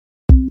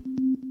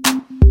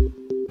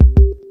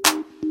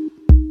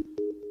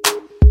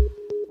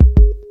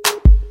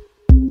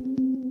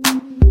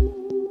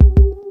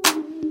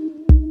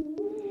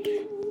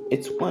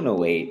It's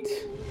 1:08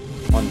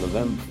 on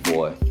November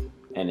 4th,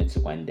 and it's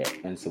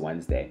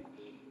Wednesday.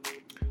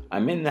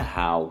 I'm in the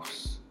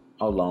house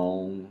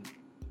alone,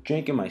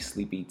 drinking my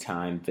sleepy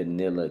time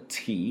vanilla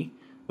tea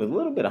with a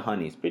little bit of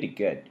honey. It's pretty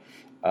good.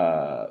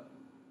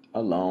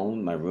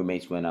 Alone, my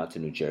roommates went out to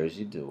New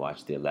Jersey to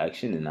watch the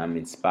election, and I'm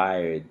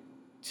inspired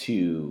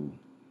to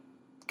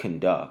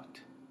conduct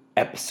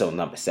episode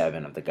number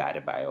 7 of the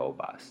Guided by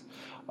Obas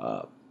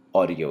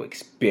audio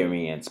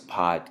experience,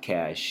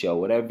 podcast, show,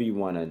 whatever you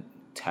want to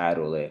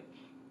title it.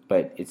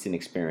 But it's an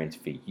experience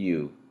for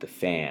you, the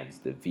fans,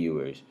 the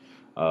viewers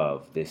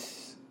of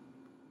this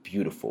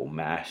beautiful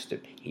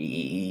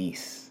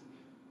masterpiece.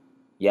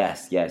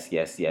 Yes,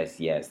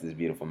 this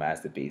beautiful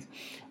masterpiece.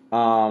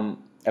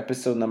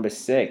 Episode number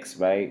 6,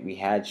 right? We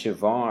had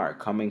Shavar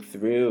coming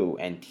through,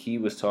 and he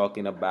was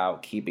talking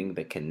about keeping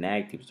the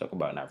connect. He was talking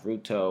about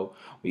Naruto.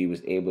 We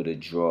was able to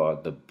draw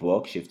the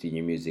book, Shifting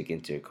Your Music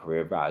into a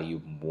Career,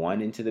 Volume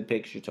 1 into the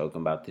picture, talking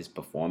about this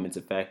performance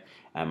effect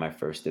at my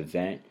first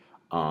event,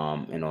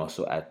 and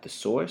also at the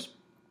Source.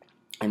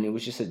 And it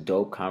was just a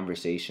dope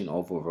conversation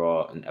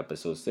overall in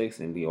episode 6,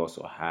 and we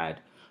also had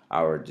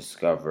our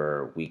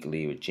Discover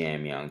Weekly with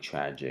Jam Young,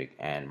 Tragic,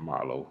 and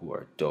Marlo, who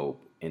are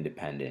dope,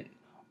 independent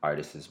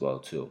artists as well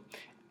too.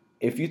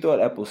 If you thought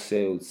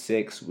episode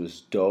 6 was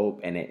dope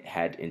and it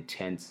had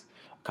intense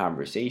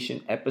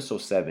conversation,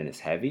 episode 7 is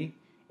heavy,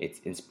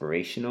 it's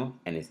inspirational,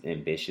 and it's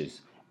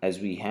ambitious, as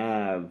we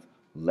have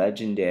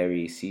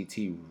legendary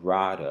CT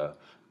Rada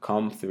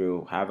come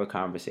through, have a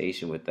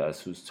conversation with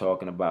us, who's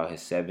talking about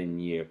his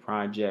 7-year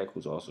project,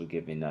 who's also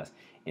giving us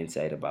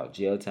insight about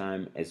jail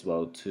time as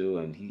well too.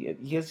 And he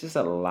has just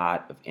a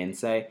lot of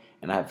insight,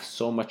 and I have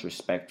so much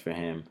respect for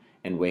him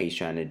and what he's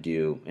trying to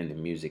do in the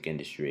music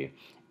industry.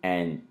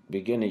 And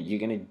you're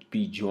gonna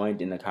be joined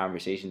in the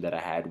conversation that I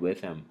had with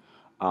him,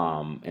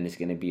 and it's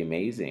gonna be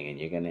amazing, and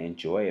you're gonna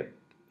enjoy it.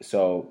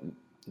 So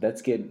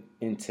let's get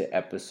into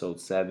episode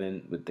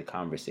 7 with the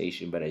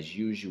conversation. But as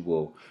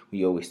usual,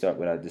 we always start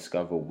with our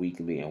Discover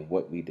Weekly and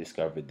what we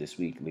discovered this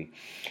weekly.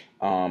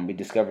 We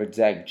discovered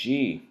Zach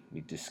G,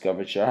 we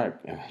discovered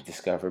Sharp, and we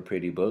discovered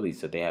Pretty Bully.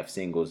 So they have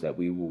singles that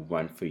we will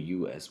run for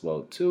you as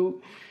well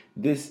too.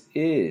 This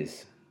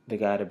is the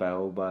Guided by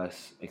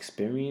Obas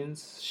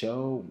experience,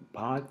 show,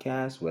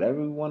 podcast, whatever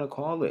we want to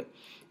call it.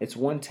 It's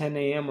 1:10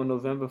 a.m. on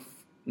November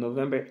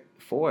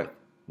 4th.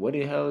 What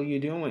the hell are you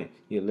doing?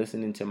 You're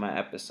listening to my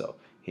episode.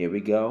 Here we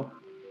go.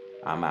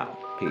 I'm out.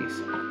 Peace.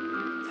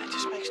 That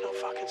just makes no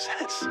fucking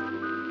sense.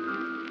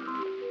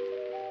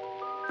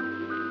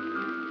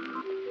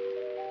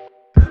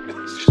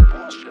 It's just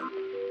bullshit.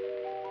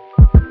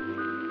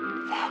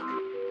 Fuck.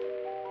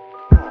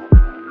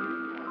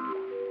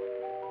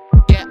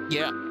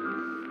 Yeah.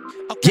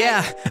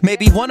 Yeah,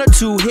 maybe 1 or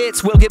 2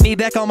 hits will get me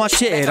back on my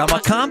shit. I'm a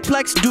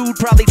complex dude,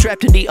 probably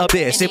trapped in the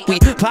abyss. If we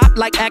pop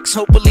like X,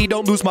 hopefully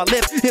don't lose my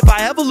lip. If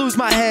I ever lose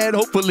my head,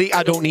 hopefully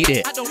I don't need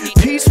it.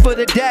 Peace for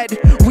the dead,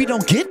 we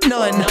don't get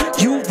none.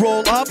 You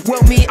roll up,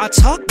 well me, I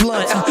talk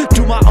blunt.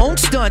 Do my own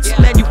stunts,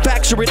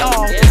 manufacture it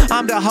all.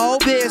 I'm the whole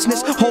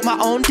business, hold my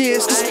own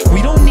distance.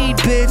 We don't need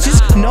bitches,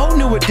 no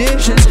new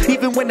additions.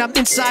 Even when I'm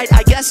inside,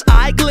 I guess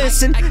I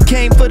glisten.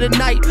 Came for the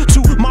night,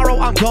 tomorrow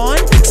I'm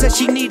gone. Said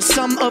she needs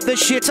some of the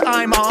shit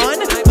I'm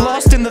on.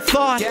 Lost in the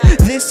thought,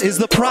 this is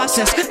the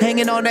process.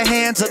 Hanging on the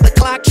hands of the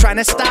clock, trying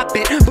to stop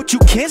it, but you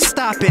can't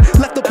stop it.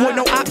 Left the boy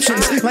no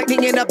options,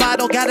 lightning in a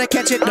bottle, gotta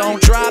catch it,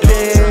 don't drop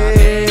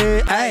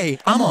it. Hey,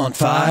 I'm on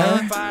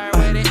fire.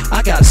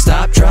 I gotta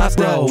stop, drop,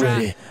 roll with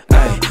it.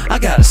 Hey, I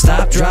gotta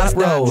stop, drop,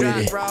 roll with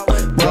it.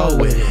 Roll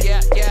with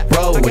it,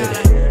 roll with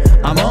it.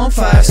 I'm on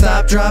fire,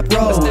 stop, drop,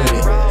 roll with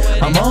it.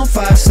 I'm on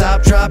fire,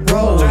 stop, drop,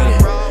 roll with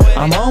it.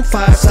 I'm on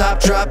fire, stop,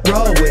 drop,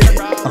 roll with it.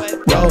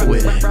 Roll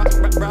with it,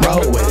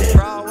 roll with it.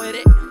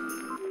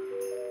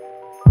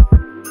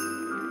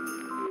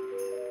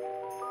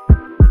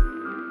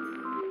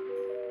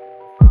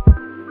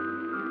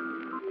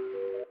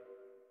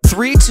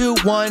 3, 2,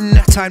 1,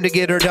 time to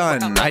get her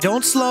done. I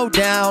don't slow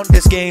down,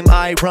 this game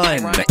I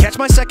run. Catch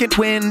my second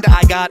wind,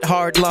 I got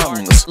hard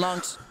lungs.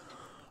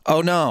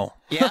 Oh no.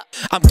 Yeah.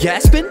 I'm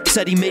gasping,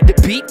 said he made the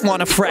beat,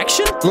 want a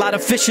fraction? Lot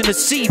of fish in the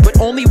sea, but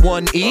only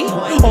one E,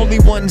 only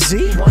one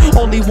Z,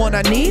 only one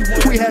I need.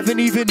 We haven't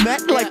even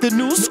met like the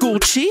new school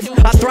chief.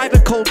 I thrive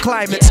in cold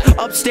climates,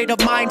 upstate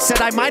of mind, said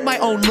I mind my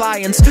own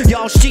lions.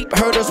 Y'all sheep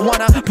herders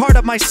want a part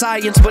of my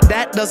science, but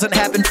that doesn't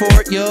happen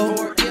for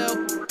you.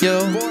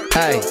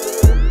 Hey,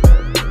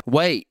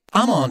 wait,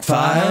 I'm on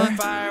fire.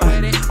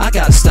 I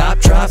gotta stop,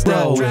 drop,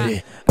 roll with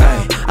it.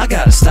 Hey, I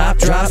gotta stop,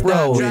 drop,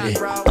 roll with it.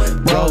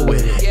 Roll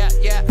with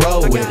it,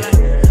 roll with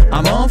it.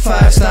 I'm on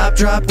fire, stop,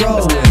 drop,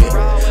 roll with it.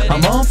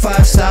 I'm on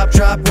fire, stop,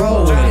 drop,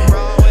 roll with it.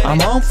 I'm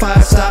on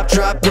fire, stop,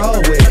 drop, roll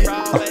with it.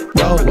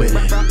 Roll with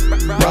it,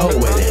 roll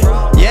with it.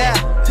 Yeah,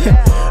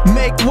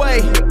 make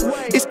way,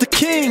 it's the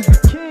king.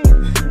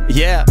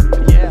 Yeah,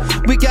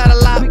 we got a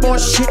lot more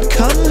shit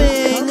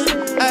coming.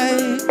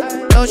 Ay,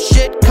 no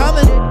shit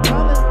coming.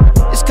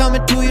 It's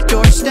coming to your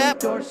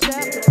doorstep.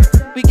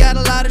 We got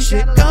a lot of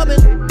shit coming.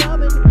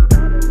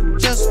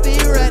 Just be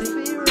ready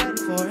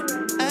for it.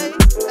 Ay,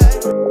 ay.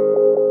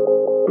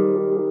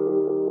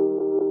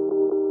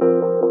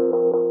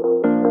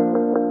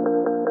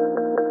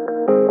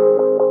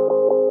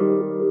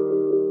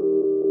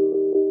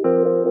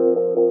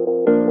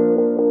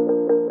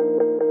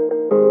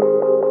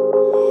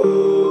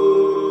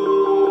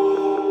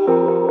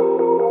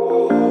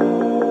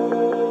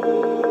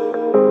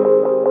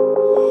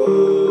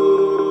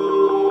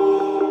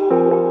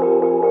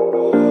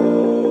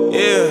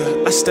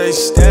 stay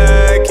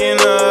stacking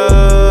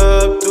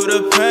up through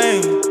the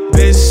pain.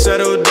 Bitch,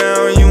 settle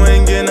down, you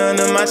ain't get none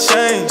of my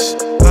change.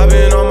 I've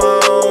been on my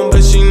own,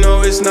 but you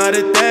know it's not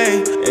a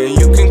thing. And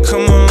you can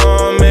come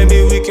along,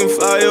 maybe we can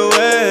fly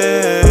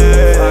away.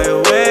 Fly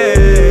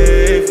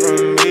away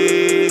from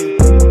me.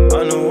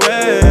 On the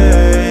way,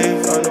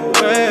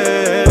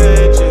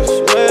 just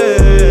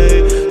wait.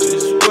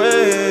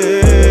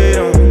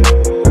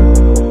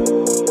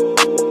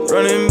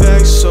 Running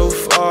back so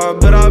far,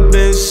 but I've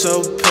been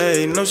so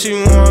paid. No, she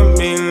want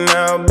me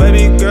now,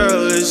 baby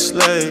girl, it's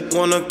late.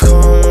 Wanna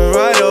come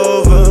right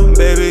over,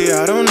 baby,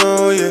 I don't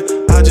know you.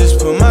 I just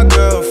put my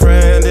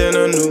girlfriend in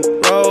a new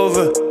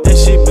Rover, and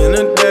she been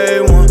a day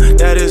one,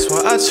 that is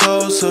why I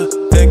chose her.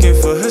 Thinking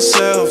for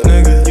herself,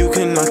 nigga, you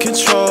cannot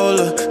control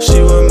her. She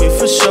with me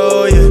for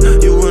sure, yeah,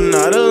 you were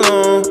not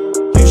alone.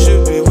 You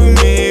should be with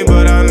me,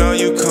 but I know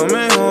you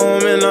coming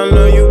home, and I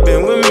know you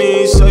been with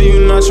me, so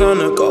you not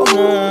tryna go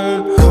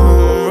home.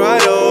 Come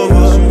right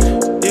over,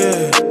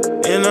 yeah,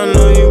 and I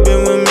know you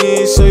been with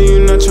me, so you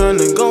not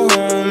tryna go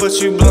home, but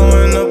you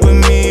blowing up with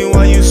me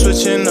while you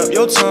switching up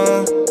your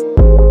tone.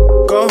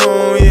 Go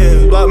home,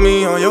 yeah, block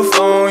me on your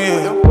phone,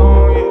 yeah.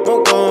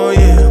 Won't go,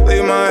 yeah,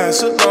 leave my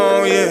ass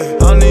alone, yeah.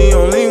 I'm the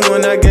only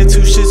one that get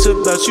two shits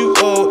about you,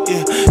 oh,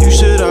 yeah. You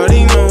should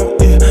already know,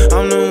 yeah,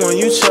 I'm the one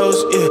you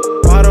chose, yeah.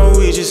 Why don't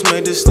we just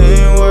make this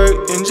thing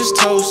work and just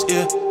toast,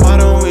 yeah. Why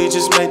don't we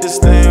just make this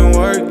thing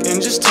work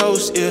and just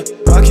toast, yeah.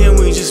 Why can't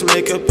we just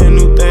make up in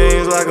new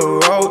things like a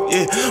road,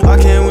 yeah.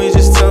 Why can't we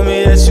just tell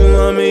me that you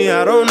love me,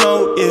 I don't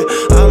know, yeah.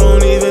 I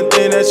don't even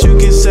think that you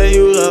can say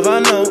you love,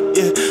 I know,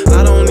 yeah.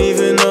 I don't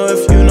even know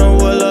if you know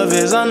what love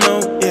is, I know,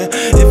 yeah.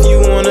 If you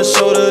want a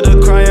shoulder to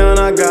cry on,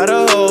 I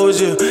gotta hold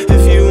you.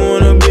 If you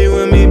wanna be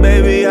with me,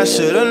 baby, I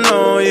should've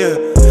known, yeah.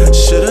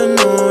 Should've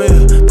known,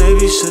 yeah.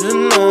 Baby, should've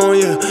known,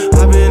 yeah.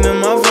 I've been in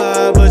my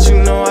vibe, but you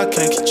know I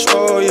can't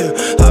control you.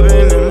 I've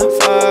been in my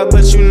vibe,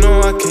 but you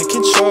know I can't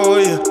control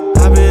you.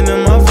 I've been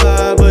in my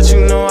vibe, but you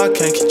know I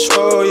can't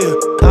control you.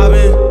 I've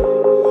been.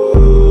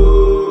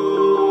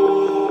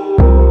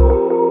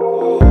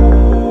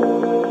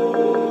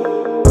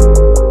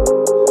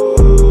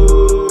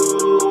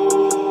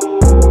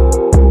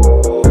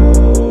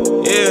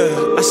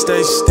 I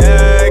stay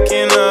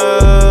stacking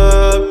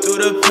up through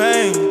the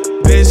pain.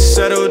 Bitch,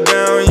 settle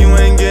down, you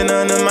ain't get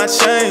none of my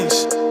change.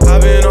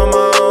 I've been on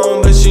my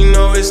own, but you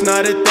know it's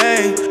not a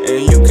thing.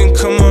 And you can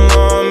come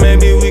along,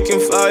 maybe we can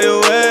fly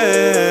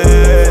away.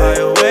 Fly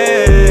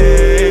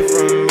away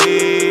from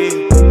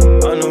me.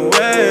 On the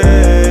way,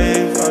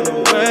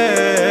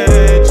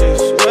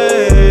 just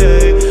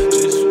wait.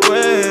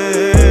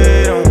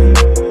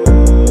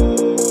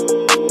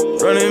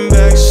 Running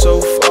back so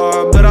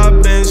far, but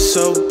I've been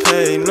so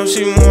paid. No,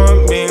 she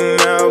want me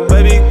now,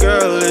 baby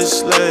girl,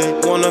 it's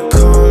late. Wanna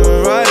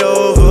come right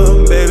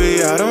over,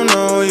 baby, I don't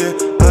know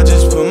you. I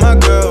just put my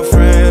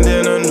girlfriend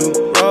in a new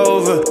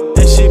Rover,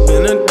 and she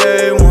been a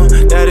day one,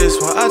 that is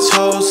why I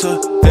chose her.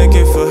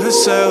 Thinking for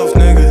herself,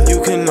 nigga,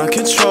 you cannot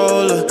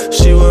control her.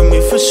 She with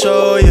me for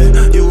sure,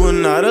 yeah, you were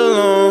not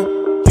alone.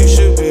 You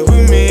should be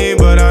with me,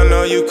 but I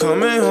know you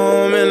coming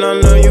home, and I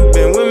know you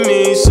been with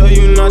me, so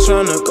you not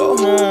tryna go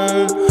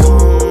home.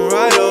 Come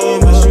right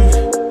over,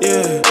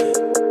 yeah.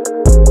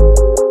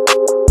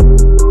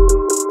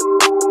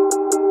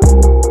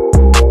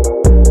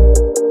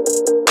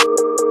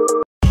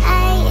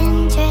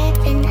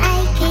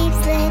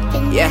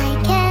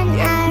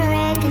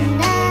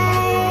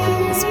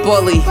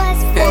 Bully.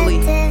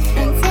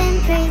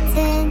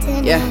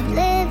 Yeah.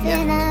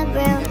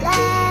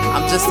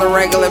 I'm just a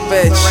regular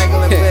bitch.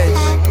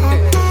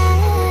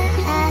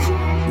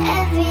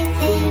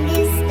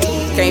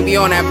 Can't be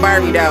on that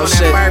Barbie doll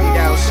shit.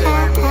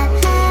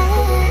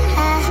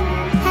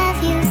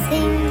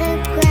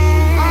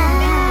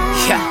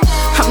 Yeah.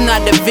 I'm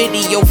not a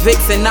video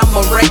vixen, I'm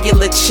a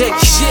regular chick.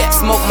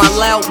 Smoke my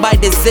loud by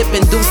the zip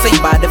and do say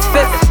by the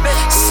fifth.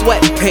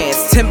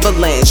 Sweatpants,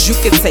 Timberlands, you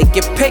can take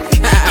your pick.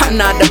 I'm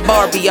not a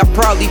Barbie, I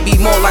probably be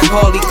more like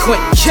Harley Quinn.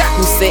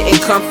 Who sitting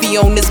comfy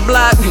on this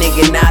block?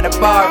 Nigga, not a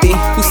Barbie.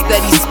 Who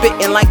steady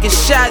spitting like it's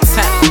shots?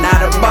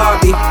 Not a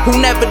Barbie.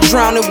 Who never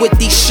drowning with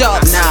these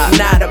sharks?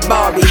 Not a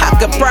Barbie. I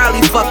could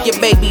probably fuck your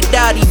baby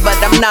daddy, but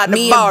I'm not a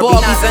Barbie. Me and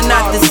Barbies are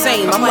not the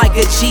same, I'm like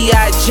a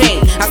G.I.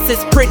 Jane. I sit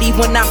pretty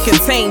when I'm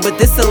contained, but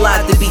this a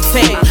lot to be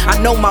tame. I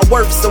know my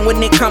worth, so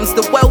when it comes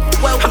to wealth,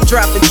 I'm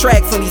dropping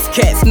tracks on these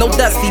cats. No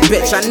dusty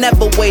bitch, I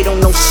never wait on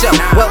no shelf.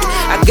 Well,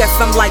 I guess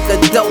I'm like a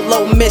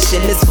dolo mission.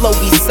 This flow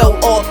be so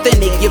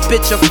authentic. Your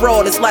bitch a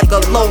fraud, it's like a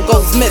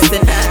logo's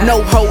missing.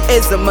 No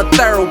hoism, a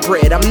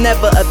thoroughbred, I'm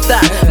never a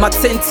thot. My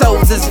 10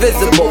 toes is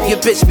visible, your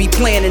bitch be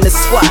playing in the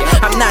squat.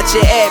 I'm not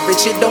your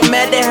average, it don't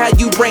matter how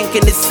you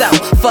ranking this out.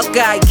 Fuck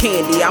eye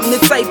candy, I'm the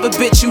type of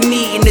bitch you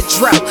need in the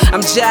drought.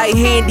 I'm jai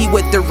handy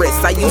with the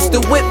wrist, I used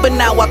to whip but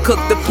now I cook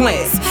the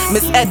plants.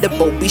 Miss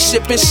Edible, be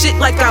shipping shit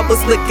like I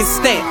was licking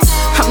stamps.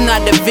 I'm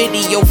not a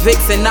video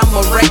vixen, I'm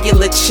a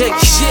regular chick.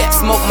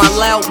 Smoke my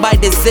loud by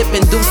the zip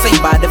and do say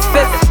by the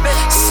fifth.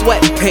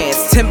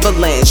 Sweatpants,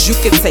 Timberlands, you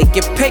can take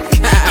your pick.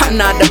 I'm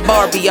not a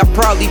Barbie, I'll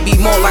probably be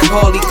more like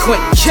Harley Quinn.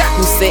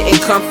 Who sitting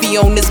comfy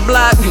on this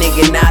block?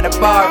 Nigga, not a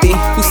Barbie.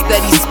 Who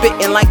steady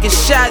spitting like it's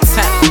shots?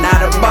 Not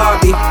a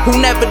Barbie.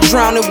 Who never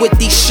drowning with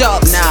these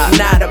sharks? Nah,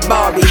 not a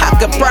Barbie. I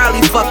could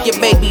probably fuck your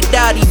baby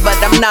daddy, but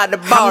I'm not a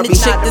Barbie. I'm the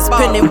chick that's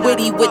spinning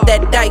witty with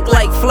that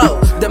dyke-like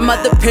flow. The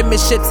mother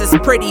penmanships is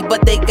pretty,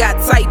 but they got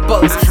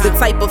typos. The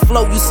type of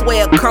flow you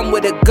swear come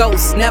with a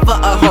ghost, never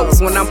a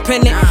host. When I'm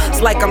pinning,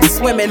 it's like I'm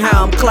swimming,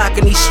 how I'm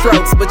clocking these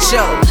strokes. But yo,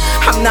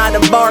 I'm not a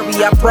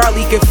Barbie, I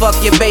probably could fuck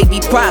your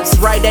baby pops.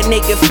 Ride that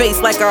nigga face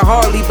like a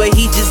Harley, but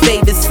he just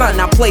David's son.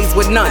 I plays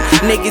with none.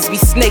 Niggas be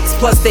snakes,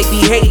 plus they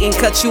be hating.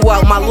 Cut you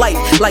out my life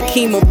like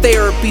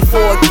chemotherapy for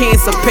a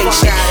cancer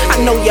patient.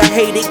 I know y'all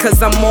hate it,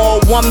 cause I'm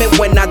all woman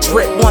when I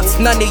drip. Once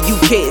none of you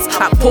kids,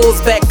 I pulls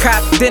back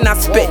cop, then I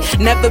spit.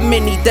 Never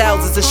many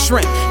thousands of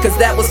shrimp, cause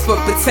that was for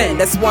pretend.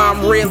 That's why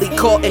I'm really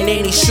caught in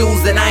any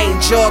shoes that I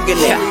ain't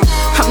jogging in.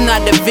 I'm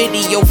not a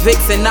video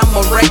vixen, I'm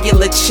a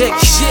regular chick.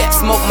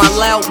 Smoke my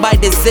loud by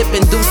the zip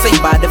and do say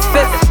by the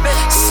fifth.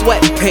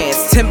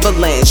 Sweatpants,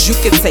 Timberlands, you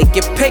can take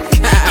your pick.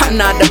 I'm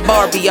not a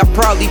Barbie, I'll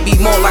probably be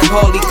more like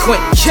Harley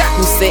Quinn.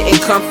 Who sitting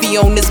comfy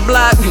on this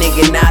block?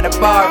 Nigga, not a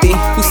Barbie.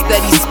 Who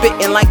steady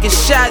spitting like it's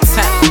shots?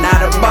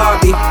 Not a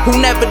Barbie. Who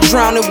never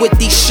drowning with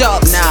these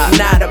sharks? Nah,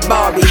 not a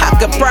Barbie. I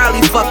could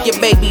probably fuck your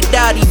baby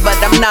daddy, but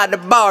I'm not a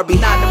Barbie.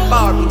 Not a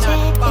Barbie.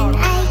 Not a Barbie.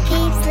 I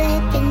keep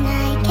slipping,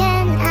 I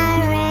cannot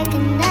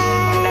recognize.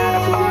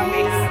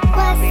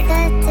 What's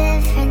the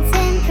difference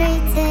in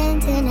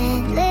pretending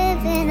and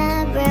living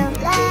a real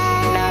life?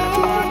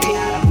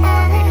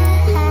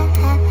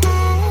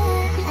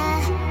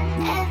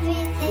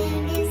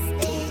 Everything is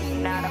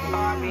spinning.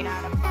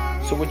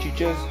 So what you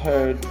just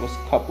heard was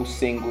a couple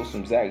singles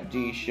from Zach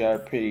G,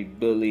 Sharp, Pretty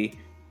Billy,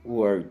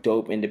 who are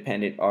dope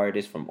independent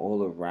artists from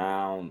all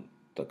around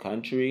the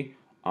country.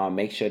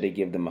 Make sure to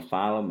give them a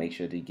follow. Make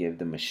sure to give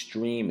them a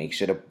stream. Make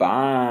sure to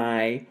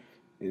buy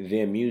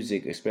their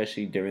music,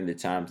 especially during the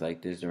times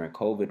like this, during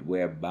COVID,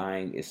 where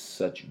buying is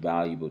such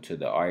valuable to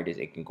the artist.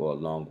 It can go a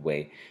long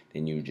way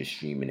than you just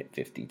streaming it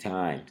 50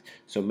 times.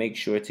 So make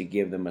sure to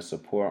give them a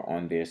support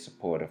on their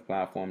supportive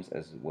platforms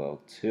as well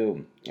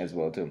too.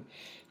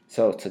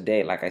 So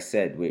today, like I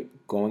said, we're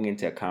going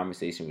into a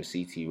conversation with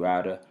CT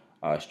Rada,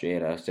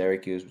 straight out of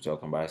Syracuse. We're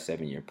talking about a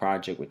 7-year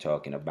project. We're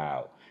talking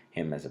about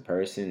him as a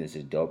person. It's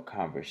a dope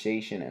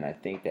conversation, and I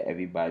think that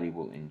everybody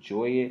will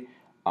enjoy it.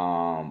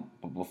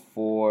 But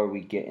before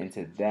we get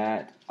into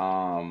that,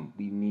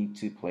 we need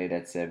to play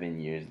that 7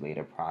 years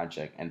later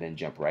project and then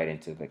jump right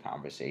into the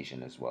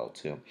conversation as well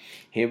too.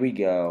 Here we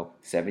go.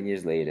 7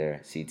 years later,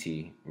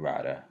 CT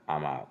Rada.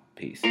 I'm out.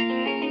 Peace. CT.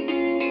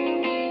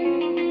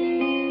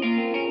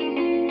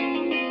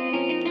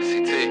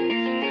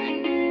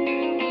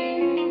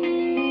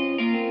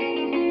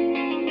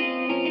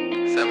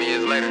 7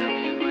 years later.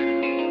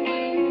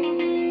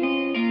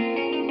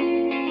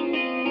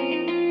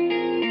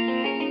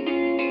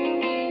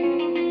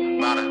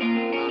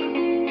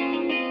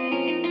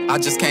 I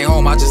just came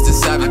home, I just did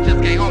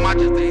 7. They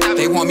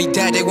want me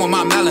dead, they want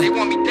my melon.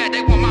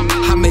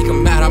 I make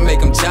them mad, I make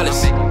them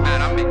jealous.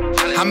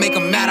 I make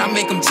them mad, I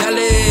make them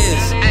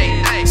jealous.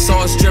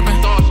 Sauce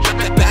dripping,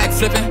 bag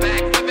flipping.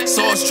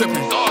 Sauce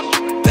dripping,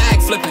 bag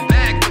flipping.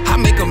 I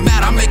make them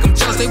mad, I make them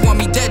jealous. They want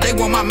me dead, they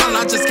want my melon.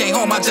 I just came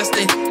home, I just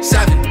did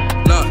 7.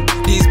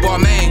 Look, these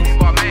Balmain,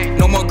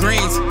 no more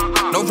greens,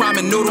 no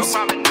ramen noodles.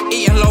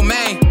 Eating lo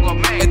mein,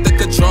 at the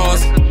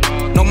draws,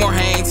 no more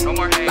Hanes.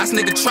 Last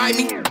nigga tried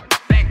me.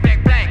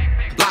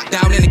 Locked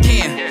down in a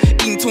can,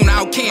 eating tuna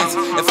out cans.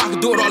 If I could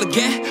do it all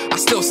again, I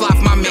still slide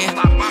for my man.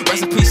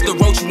 Rest in peace to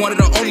Roach, one of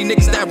the only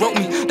niggas that wrote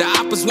me. The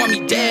oppas want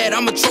me dead,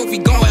 I'm a trophy,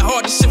 going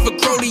hard, this shit for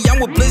Crowley. I'm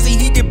with Blizzy,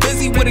 he get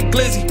busy with a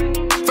glizzy.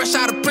 Fresh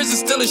out of prison,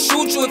 still a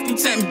shoot you if you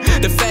tempt me.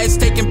 The feds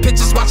taking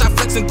pictures, watch I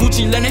flex in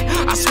Gucci linen.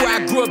 I swear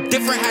I grew up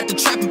different, had to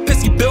trap in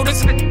pissy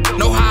buildings.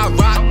 Know how I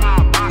rock,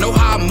 know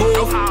how I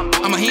move.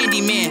 I'm a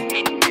handyman,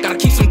 gotta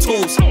keep some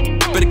tools.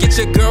 Better get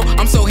your girl,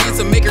 I'm so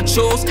handsome, make her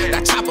choose.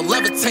 That chopper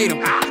levitate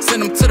him,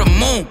 send him to the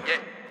moon.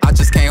 I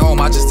just came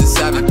home, I just did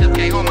 7.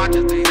 They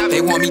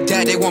want me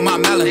dead, they want my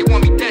melon.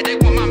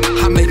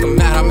 I make them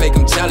mad, I make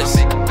them jealous.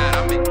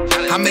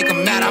 I make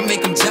them mad, I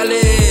make them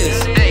jealous.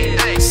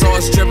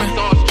 Sauce dripping,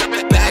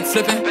 bag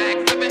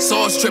flipping.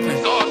 Sauce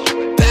dripping,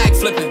 bag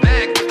flipping.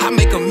 I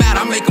make them mad,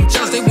 I make them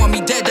jealous. They want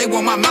me dead, they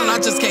want my melon. I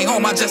just came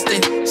home, I just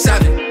did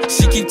 7.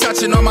 She keep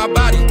touching on my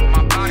body.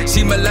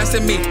 She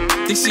molesting me,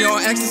 think she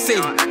on ecstasy.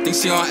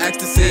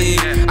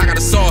 I got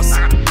the sauce,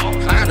 I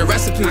got the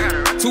recipe.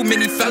 Too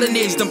many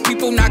felonies, them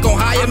people not gon'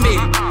 hire me.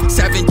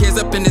 7 years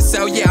up in the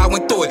cell, yeah, I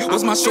went through it.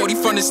 Was my shorty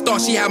from the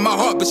start, she had my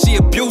heart, but she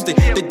abused it.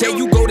 The day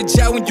you go to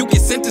jail and you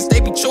get sentenced, they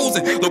be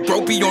choosing. Lil'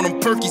 bro be on them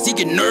perkies, he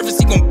get nervous,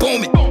 he gon'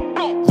 boom it.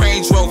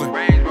 Range Rover,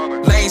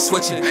 lane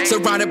switching,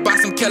 surrounded by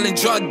some killing,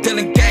 drug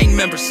dealing gang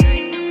members.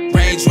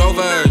 Range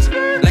Rovers,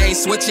 lane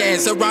switching,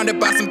 surrounded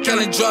by some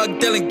killing, drug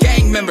dealing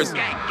gang members.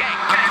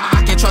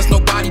 I can't trust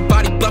nobody,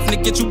 body bluffing to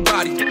get you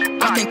body.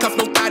 I can't cuff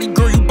no thotty,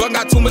 girl, you bug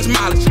got too much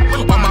mileage.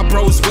 All my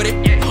bros with it,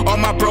 All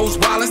my bros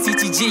wildin',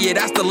 CTG, yeah,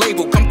 that's the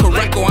label. Come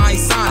correct or I ain't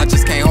signed. I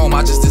just came home,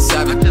 I just did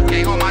 7.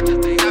 They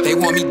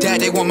want me dead,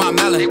 they want my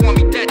melon.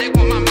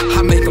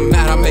 I make them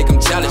mad, I make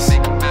them jealous.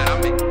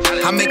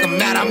 I make them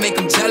mad, I make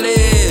them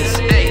jealous.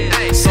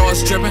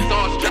 Sauce drippin',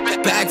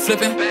 bag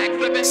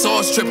flippin',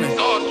 sauce drippin',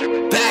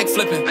 bag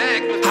flippin'.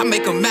 I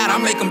make them mad, I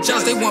make them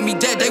jealous. They want me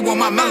dead, they want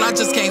my melon. I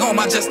just came home,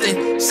 I just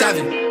did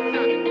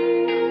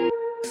 7.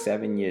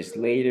 7 years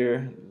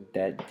later,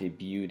 that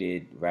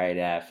debuted right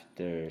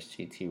after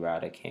CT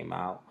Rada came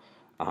out.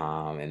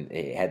 And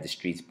it had the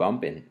streets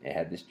bumping. It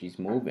had the streets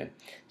moving.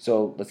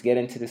 So let's get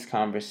into this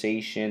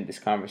conversation. This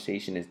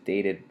conversation is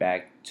dated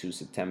back to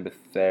September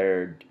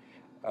 3rd,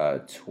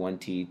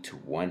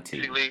 2020.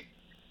 Basically,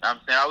 I'm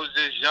saying I was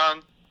just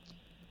young,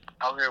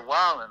 out here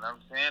wilding, I'm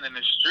saying, in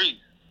the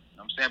streets.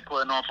 I'm saying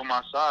putting on for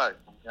my side.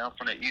 I'm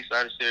from the east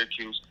side of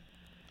Syracuse.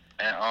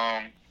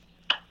 And,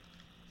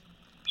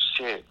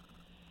 shit.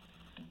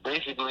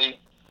 Basically,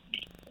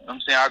 I'm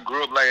saying I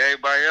grew up like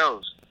everybody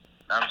else.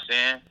 I'm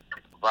saying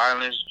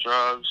violence,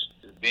 drugs,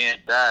 just being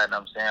bad.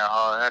 I'm saying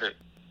hard-headed.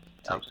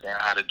 I'm saying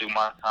I had to do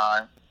my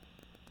time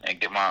and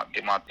get my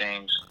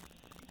things,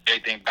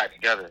 everything back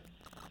together.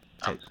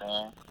 I'm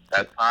saying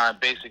that time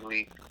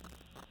basically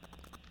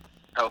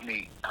helped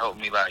me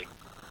like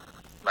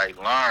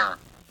learn.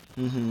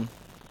 Mm-hmm.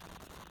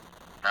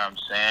 I'm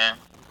saying,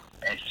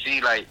 and see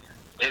like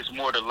it's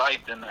more to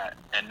life than that.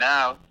 And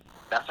now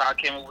that's how I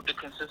came up with the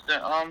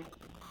consistent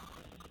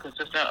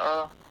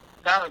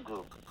talent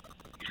group.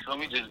 You feel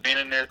me? Just being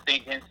in there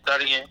thinking,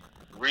 studying,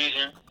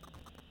 reading,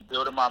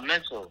 building my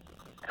mental.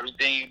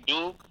 Everything you do,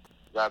 you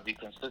gotta be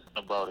consistent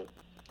about it.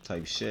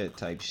 Type shit.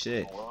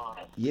 Wow.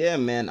 Yeah,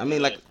 man. I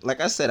mean, like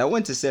I said, I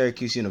went to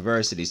Syracuse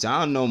University, so I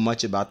don't know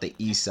much about the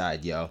East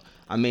Side, yo.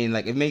 I mean,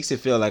 like, it makes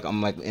it feel like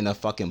I'm like in a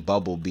fucking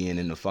bubble, being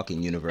in a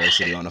fucking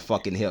university on a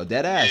fucking hill.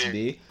 Dead ass,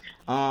 B.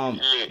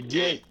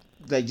 Yeah.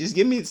 Like, just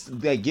give me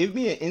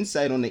an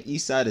insight on the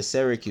East Side of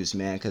Syracuse,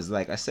 man. Cause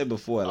like I said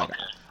before, like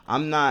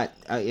I'm not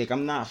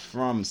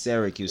from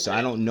Syracuse, so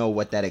I don't know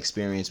what that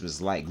experience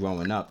was like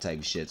growing up,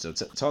 type shit. So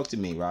talk to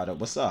me, Rada.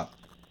 What's up?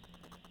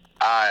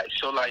 Alright,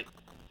 so like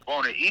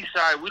on the east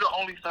side, we're the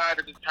only side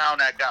of the town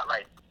that got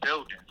like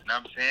buildings. You know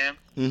what I'm saying?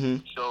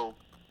 Mm-hmm. So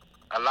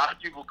a lot of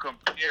people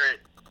compare it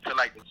to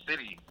like the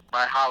city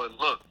by how it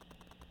looks.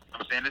 You know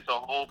what I'm saying? It's a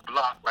whole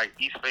block, like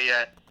East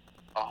Fayette,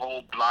 a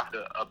whole block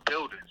of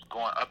buildings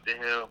going up the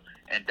hill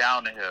and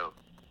down the hill.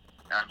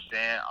 You know what I'm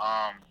saying?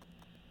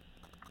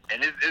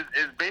 And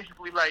it's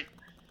basically like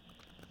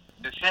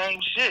the same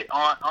shit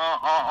on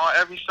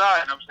every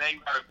side. You know what I'm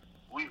saying?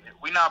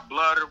 We not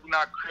blood or we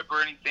not Crip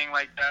or anything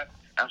like that.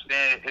 You know what I'm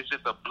saying? It's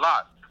just a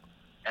block.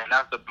 And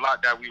that's the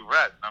block that we rep. You know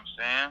what I'm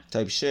saying?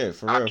 Type shit,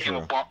 for real.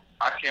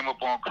 I came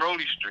up on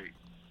Crowley Street.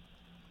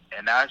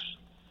 And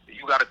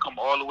you got to come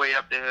all the way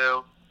up the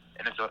hill.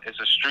 And it's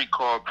a street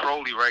called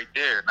Crowley right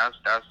there. And that's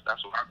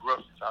where I grew up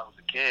since I was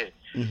a kid.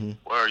 Mm-hmm.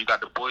 Where you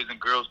got the Boys and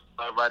Girls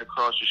Club right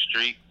across the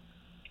street.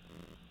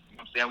 You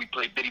know what I'm saying? We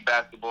play bitty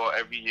basketball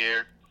every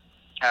year.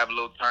 Have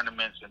little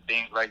tournaments and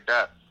things like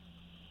that.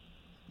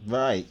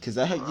 Right, because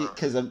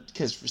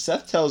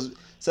Seth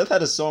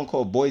had a song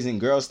called Boys and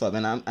Girls Club,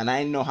 and I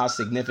didn't know how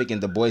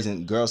significant the Boys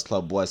and Girls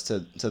Club was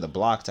to the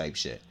block type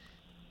shit.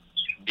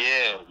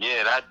 Yeah,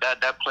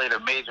 that played a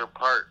major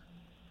part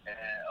in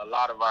a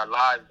lot of our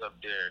lives up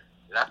there.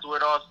 That's where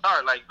it all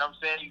started. Like, you know what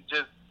I'm saying? You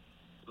just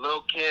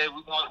little kid,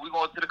 we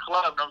going to the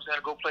club, you know what I'm saying,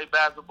 to go play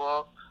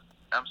basketball.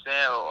 You know what I'm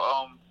saying?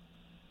 Or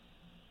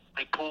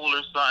play pool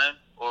or something.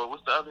 Or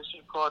what's the other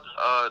shit called?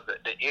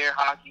 The air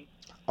hockey.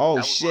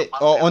 Oh shit!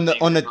 Oh, on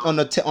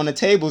the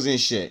tables and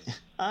shit.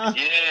 Yeah,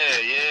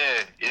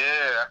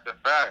 that's a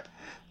fact.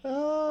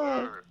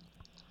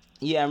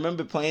 Yeah, I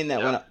remember playing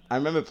that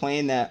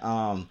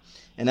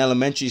in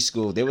elementary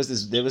school. There was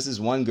this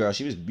one girl.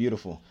 She was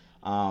beautiful.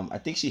 I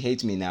think she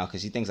hates me now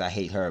because she thinks I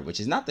hate her, which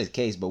is not the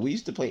case. But we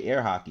used to play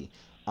air hockey.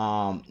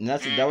 And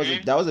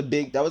that was a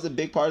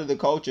big part of the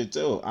culture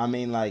too. I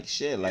mean, like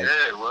shit, like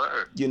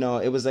you know,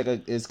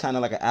 it's kind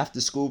of like an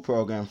after school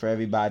program for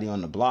everybody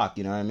on the block.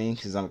 You know what I mean?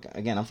 Because I'm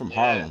from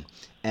Harlem,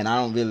 and I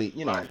don't really,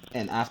 you know,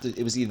 and after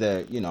it was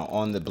either, you know,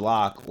 on the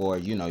block or,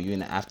 you know, you're in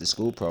the after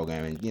school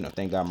program, and, you know,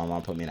 thank God my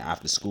mom put me in an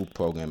after school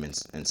program in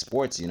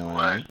sports. You know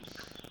what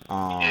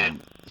I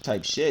mean?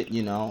 Type shit,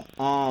 you know.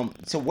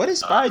 So what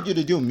inspired you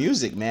to do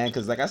music, man?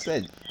 Because like I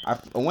said, I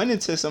went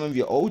into some of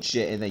your old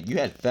shit, and like you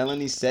had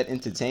Felony Set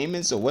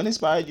Entertainment. So what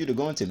inspired you to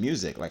go into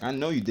music? Like, I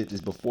know you did this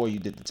before you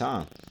did the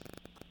time.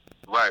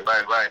 Right.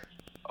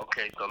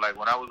 Okay, so like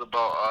when I was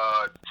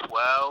about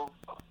 12,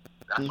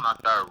 that's when I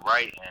started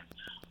writing.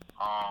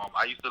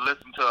 I used to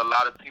listen to a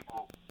lot of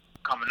people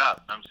coming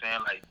up. You know what I'm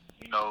saying, like,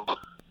 you know,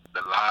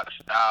 the Lock,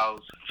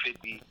 Styles,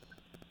 50.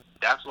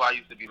 That's what I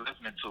used to be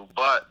listening to.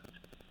 But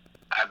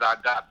as I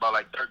got about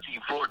like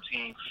 13,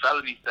 14,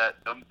 Felony Set,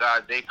 them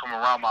guys, they come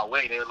around my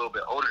way. They're a little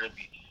bit older than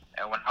me.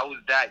 And when I was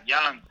that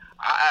young,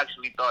 I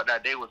actually thought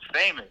that they was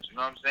famous. You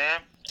know what I'm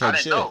saying? I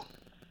didn't know.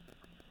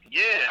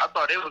 Yeah, I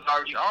thought they was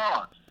already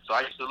on. So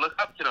I used to look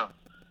up to them.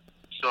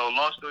 So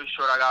long story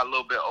short, I got a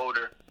little bit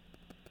older.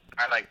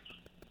 I like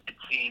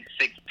 15,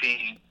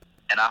 16,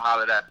 and I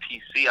hollered at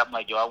PC. I'm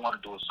like, yo, I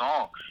want to do a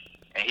song.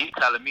 And he's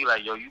telling me,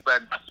 like, yo, you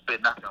better not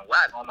spit nothing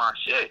whack on my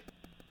shit.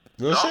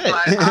 Real so shit. I'm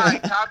like, all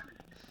right, copy.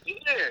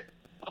 Yeah.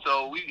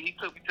 So he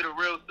took me to the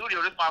real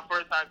studio. This is my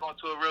first time going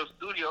to a real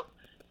studio.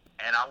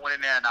 And I went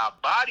in there and I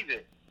bodied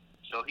it.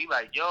 So he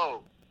like,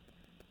 yo,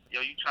 you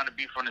trying to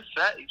be from the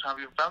set? You trying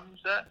to be from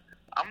the set?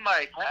 I'm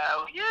like,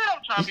 hell yeah,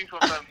 I'm trying to be from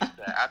the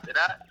set. After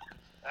that,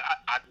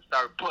 I just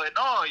started putting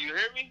on. You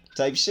hear me?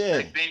 Type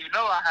shit. Next thing you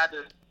know, I had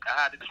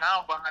the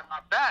town behind my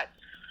back.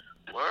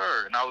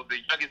 Word. And I was the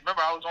youngest.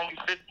 Remember, I was only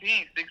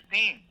 15,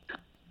 16.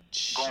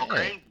 Going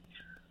crazy.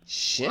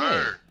 Shit.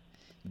 Word.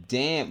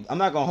 Damn, I'm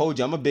not gonna hold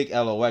you. I'm a big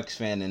LOX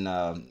fan and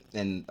I'm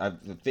a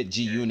Fit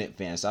G Unit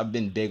fan, so I've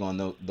been big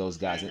on those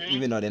guys, and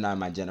even though they're not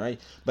my generation.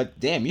 But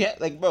damn, yeah,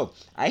 like bro,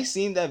 I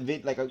seen that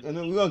vid. Like, I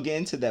mean, we're gonna get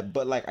into that,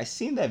 but like, I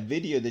seen that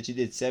video that you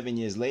did 7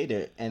 years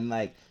later, and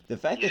like the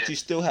fact that you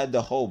still had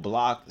the whole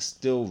block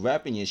still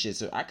rapping your shit,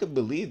 so I could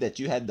believe that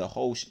you had the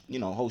whole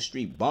whole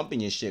street bumping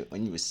your shit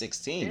when you were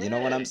 16. You know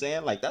what I'm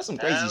saying? Like, that's some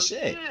crazy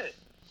shit.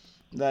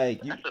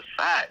 Like, that's a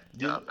fact.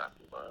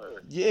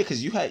 Yeah,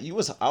 because you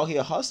was out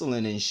here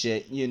hustling and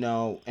shit,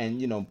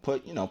 and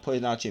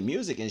putting out your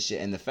music and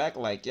shit, and the fact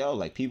like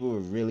people were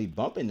really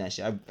bumping that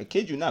shit. I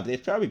kid you not, but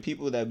there's probably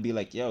people that be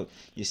like, yo,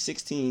 your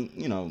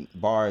 16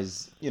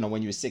 bars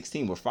when you were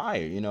 16 were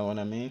fire. You know what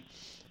I mean?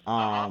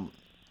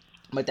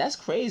 But that's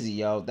crazy,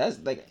 yo. That's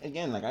like,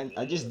 again, like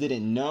I just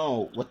didn't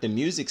know what the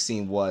music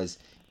scene was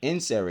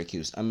in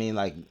Syracuse. I mean,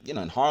 like, in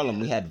Harlem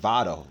we had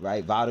Vado,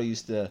 right? Vado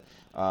used to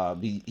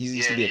be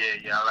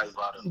I like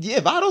Vado.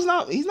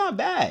 Yeah, he's not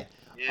bad.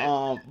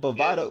 But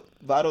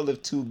Vado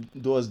lived 2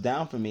 doors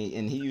down from me,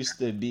 and he used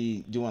to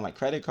be doing like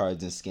credit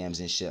cards and scams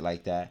and shit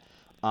like that.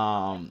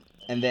 And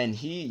then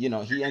he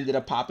ended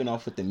up popping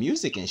off with the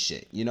music and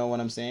shit. You know what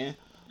I'm saying?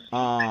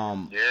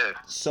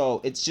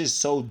 So it's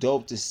just so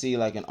dope to see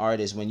like an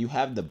artist, when you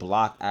have the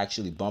block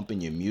actually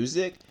bumping your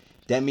music,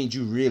 that means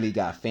you really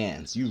got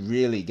fans. You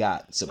really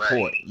got support.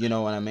 Right. You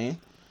know what I mean?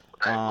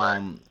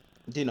 Right.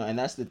 And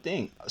that's the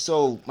thing.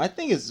 So my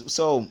thing is,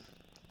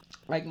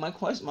 like my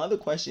other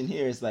question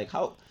here is like,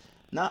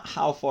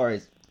 how far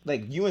is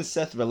like you and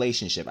Seth's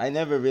relationship? I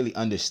never really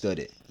understood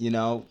it.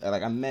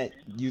 Like I met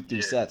you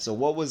through Seth. So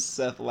what was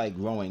Seth like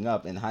growing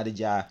up, and how did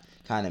y'all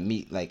kind of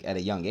meet like at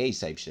a young age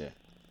type shit?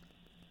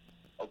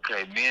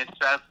 Okay, me and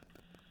Seth,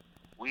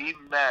 we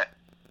met,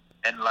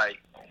 and like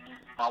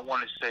I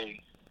want to say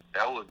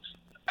that was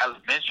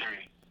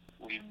elementary.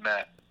 We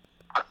met.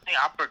 I think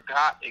I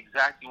forgot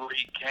exactly where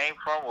he came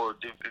from, or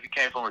if he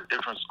came from a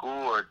different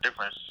school or a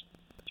different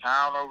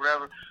town or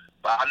whatever.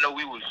 But I know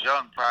we was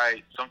young,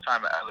 probably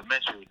sometime in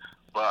elementary.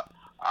 But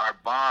our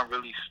bond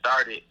really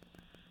started,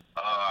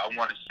 I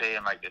want to say,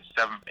 in like the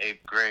 7th,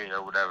 8th grade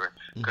or whatever.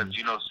 Because,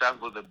 Seth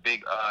was a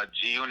big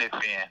G-Unit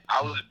fan.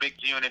 I was a big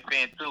G-Unit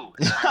fan, too.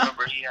 And I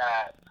remember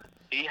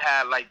he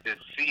had like the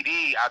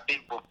CD, I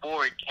think,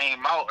 before it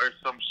came out or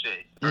some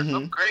shit. Or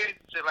some crazy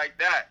shit like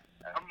that.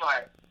 And I'm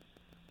like,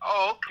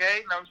 oh, okay,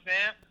 you know what I'm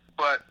saying?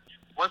 But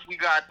once we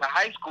got to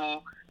high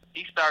school,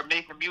 he started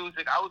making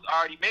music. I was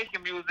already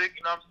making music,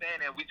 you know what I'm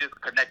saying? And we just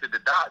connected the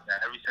dots. And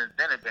ever since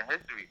then, it's been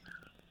history.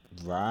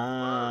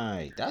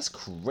 Right. That's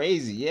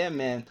crazy. Yeah,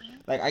 man.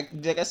 Like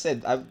I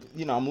said,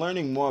 I'm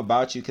learning more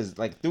about you because,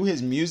 like, through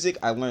his music,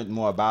 I learned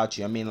more about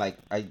you. I mean, like,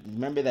 I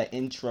remember that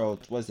intro,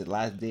 was it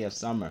Last Day of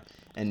Summer?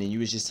 And then you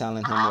was just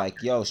telling him,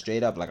 like, yo,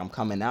 straight up, like, I'm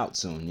coming out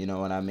soon. You know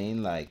what I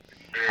mean? Like,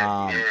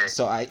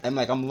 so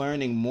I'm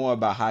learning more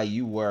about how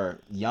you were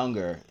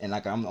younger, and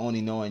like I'm only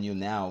knowing you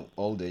now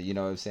older, you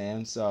know what I'm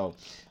saying? So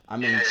I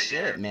mean,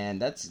 man,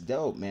 that's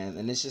dope, man.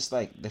 And it's just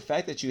like the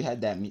fact that you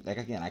had that, like,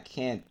 again, I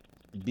can't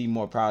be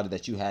more proud of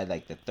that you had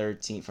like the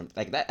 13 from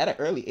like that at an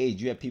early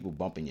age. You had people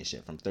bumping your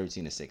shit from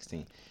 13 to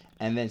 16,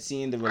 and then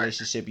seeing the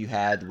relationship you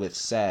had with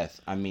Seth,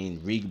 I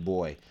mean, Reek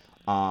Boy,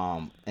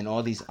 and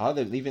all these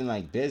other, even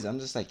like Biz. I'm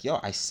just like,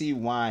 yo, I see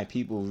why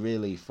people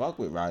really fuck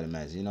with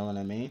Rodamez, you know what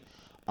I mean?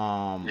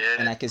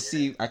 And I can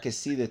see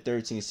the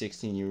 13,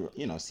 16 year,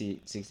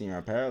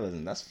 16-year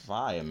parallelism. That's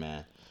fire,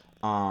 man.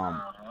 But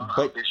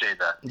I appreciate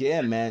that.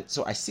 Yeah, man.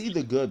 So I see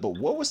the good, but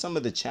what were some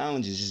of the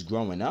challenges just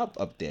growing up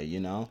there?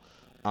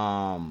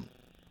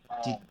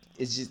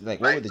 It's just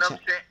like, what were the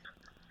challenges?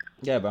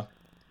 Yeah, bro.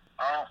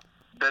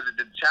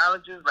 The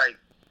challenges, like,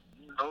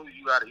 you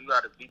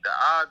gotta beat the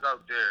odds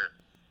out there.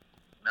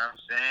 You know what I'm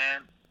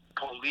saying?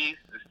 Police,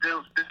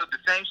 still the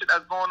same shit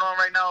that's going on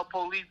right now.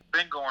 Police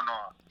been going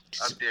on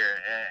up there,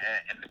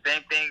 and the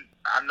same thing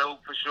I know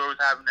for sure is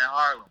happening in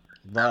Harlem.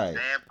 Right. You know what I'm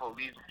saying?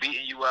 Police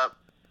beating you up.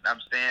 You know what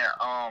I'm saying?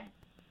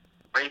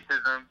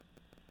 Racism.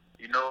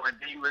 And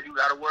then you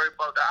gotta worry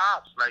about the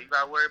ops. Like, you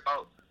gotta worry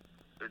about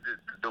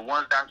the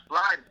ones that's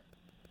sliding.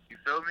 You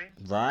feel me?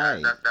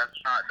 Right. That's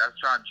trying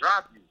to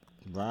drop you.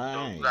 Right.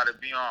 So you gotta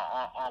be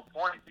on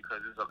point,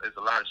 because there's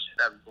a lot of shit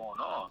that's going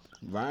on.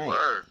 Right.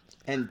 Word.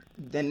 And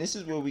then this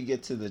is where we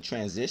get to the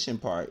transition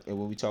part, and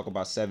when we talk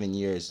about 7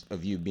 years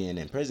of you being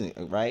in prison,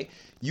 right?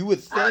 You would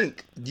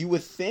think,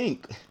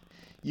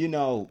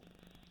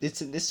 it's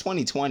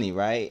 2020,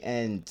 right?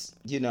 And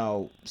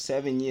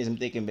 7 years. I'm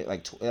thinking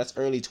like that's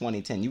early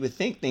 2010. You would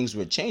think things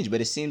would change,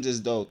 but it seems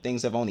as though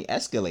things have only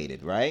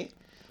escalated, right?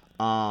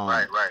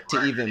 Right.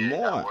 To even Yeah,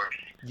 that more. works.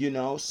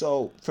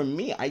 So for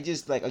me, I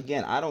just like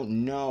again, I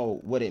don't know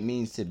what it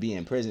means to be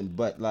in prison,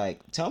 but like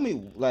tell me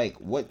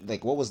what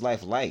was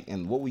life like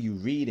and what were you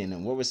reading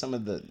and what were some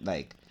of the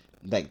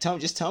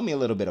tell me a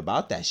little bit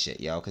about that shit,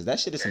 yo, because that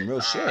shit is some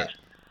real shit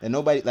that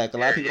nobody like a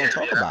lot of people don't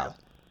talk about.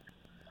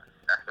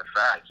 That's a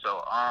fact.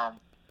 So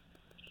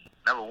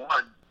number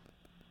one,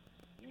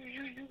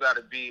 you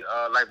gotta be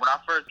like when I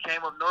first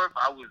came up north,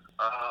 I was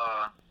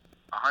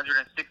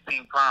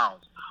 116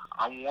 pounds.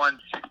 I'm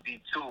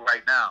 162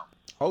 right now.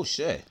 Oh shit.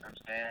 You know what I'm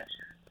saying?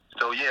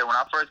 So yeah, when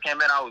I first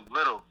came in, I was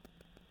little.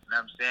 You know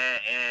what I'm saying?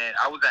 And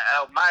I was in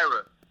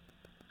Elmira.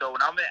 So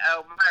when I'm in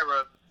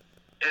Elmira,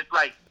 it's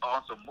like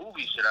on some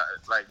movie shit.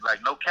 Like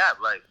no cap.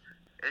 Like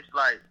it's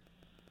like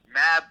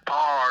mad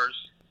bars,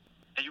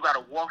 and you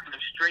gotta walk in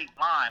a straight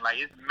line. Like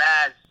it's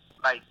mad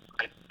like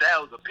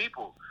cells of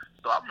people.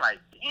 So I'm like,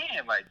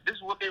 damn, like this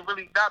is what they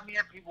really got me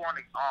in. People on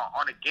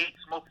the gate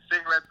smoking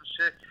cigarettes and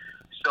shit.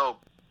 So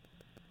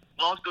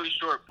long story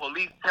short,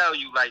 police tell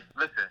you like,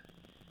 listen,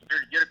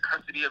 you're the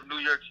custody of New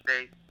York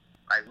State.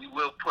 Like we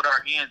will put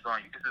our hands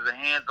on you. This is a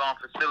hands-on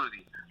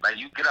facility. Like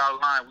you get out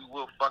of line, we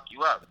will fuck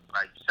you up.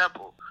 Like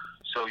simple.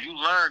 So you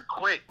learn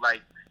quick,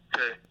 like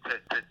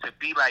to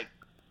be like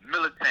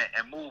militant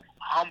and move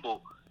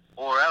humble,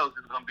 or else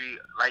it's gonna be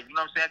like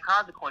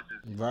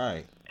consequences.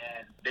 Right.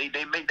 And they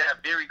make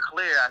that very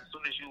clear as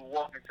soon as you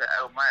walk into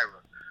Elmira.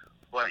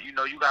 But you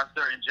got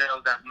certain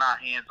jails that's not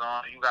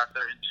hands-on. You got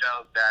certain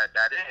jails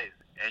that is,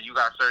 and you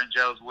got certain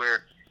jails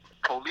where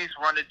police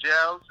run the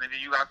jails, and then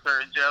you got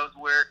certain jails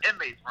where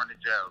inmates run the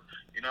jails.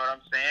 You know what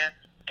I'm saying?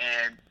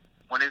 And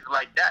when it's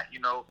like that,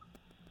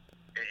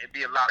 it'd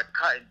be a lot of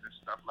cuttings and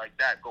stuff like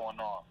that going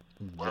on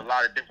with a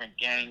lot of different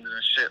gangs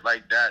and shit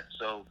like that.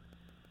 So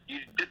this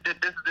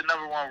is the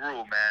number one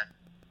rule, man.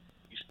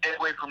 You stay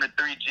away from the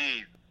 3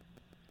 G's.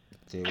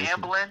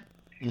 Gambling,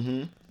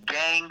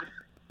 gangs,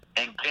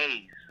 and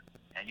gays.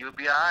 And you'll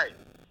be all right.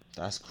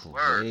 That's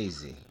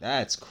crazy. Word.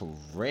 That's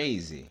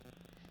crazy.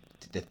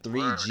 The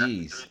 3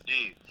 G's.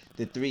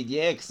 The 3,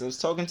 yeah, because I was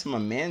talking to my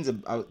mans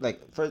about, like,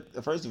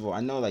 first of all,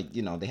 I know, like,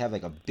 they have,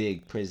 like, a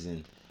big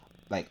prison,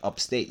 like,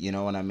 upstate, you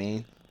know what I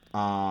mean?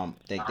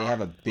 They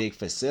have a big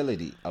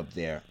facility up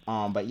there.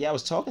 But, yeah, I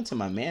was talking to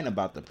my man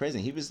about the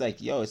prison. He was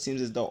like, yo, it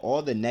seems as though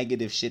all the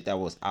negative shit that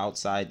was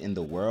outside in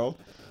the world,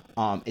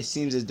 it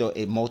seems as though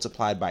it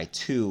multiplied by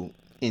 2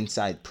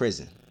 inside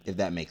prison, if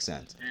that makes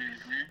sense.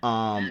 Yeah,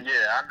 I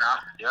know.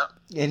 Yep.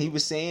 And he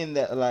was saying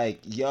that, like,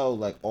 yo,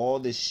 like, all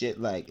this shit,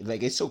 like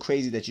it's so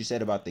crazy that you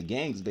said about the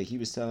gangs, but he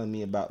was telling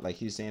me about, like,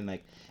 he was saying,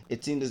 like,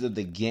 it seemed as though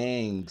the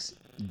gangs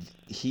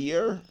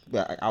here,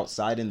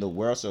 outside in the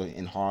world, so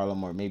in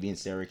Harlem or maybe in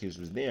Syracuse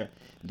was there,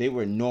 they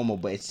were normal,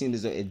 but it seemed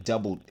as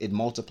though it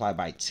multiplied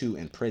by 2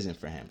 in prison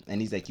for him. And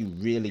he's like, you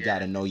really got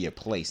to know your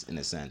place, in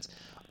a sense.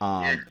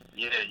 Yeah.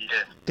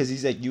 Because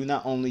he's like, you're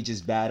not only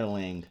just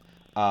battling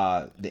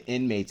the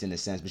inmates in a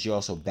sense, but you're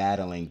also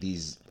battling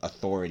these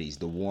authorities,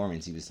 the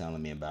Warrens he was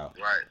telling me about.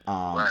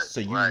 Right.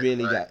 So you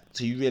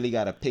really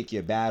got to pick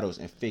your battles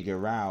and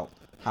figure out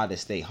how to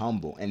stay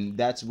humble. And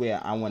that's where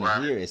I want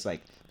to hear. It's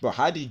like, bro,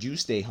 how did you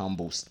stay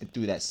humble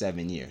through that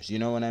 7 years? You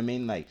know what I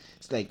mean? Like,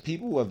 it's like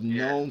people have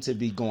known to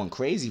be going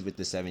crazy with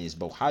the 7 years,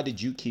 but how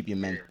did you keep your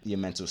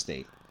mental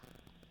state?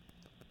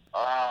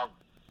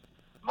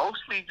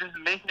 Mostly just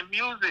making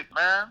music,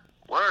 man.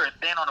 Word, and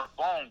staying on the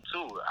phone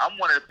too. I'm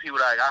one of the people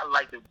that I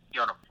like to be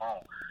on the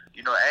phone.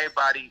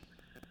 Everybody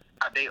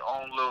got their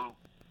own little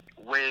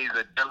ways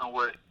of dealing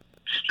with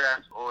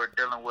stress or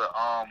dealing with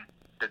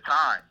the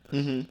time.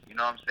 Mm-hmm. You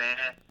know what I'm saying?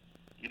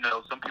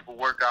 Some people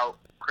work out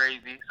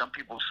crazy. Some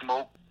people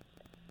smoke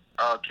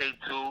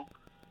K2.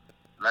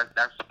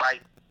 That's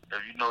spike,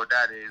 if you know what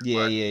that is.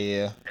 Yeah.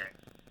 And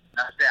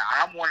I said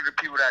I'm one of the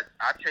people that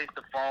I chase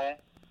the phone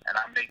and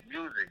I make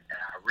music and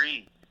I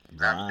read. You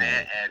know what I'm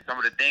saying? And some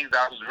of the things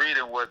I was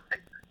reading was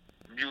like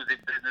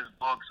music business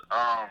books.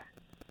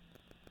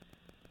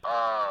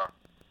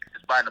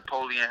 It's by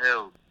Napoleon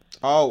Hill.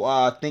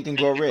 Oh, Think and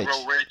Grow Rich.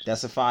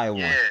 That's a fire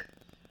one. Yeah.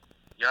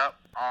 Yup.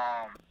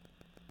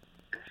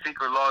 The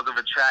Secret Laws of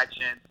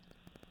Attraction.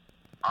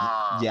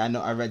 Yeah, I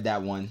know. I read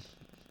that one.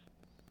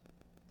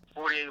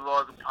 48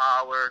 Laws of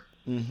Power.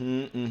 I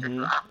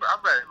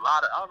read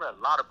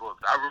a lot of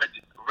books. I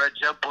read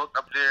your book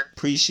up there.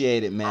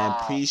 Appreciate it, man.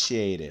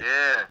 Appreciate it.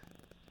 Yeah.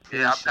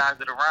 Yeah, I passed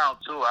it around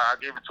too. I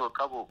gave it to a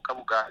couple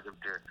guys up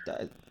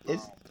there.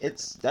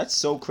 That's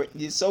so crazy.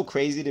 It's so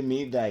crazy to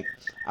me. Like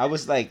I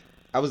was listening.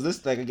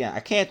 Like again,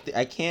 I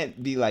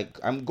can't be like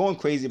I'm going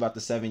crazy about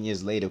the 7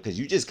 years later because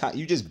you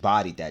just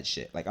bodied that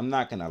shit. Like I'm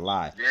not gonna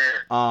lie.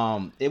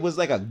 Yeah. It was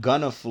like a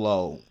gunner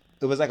flow.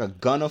 It was like a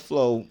gunner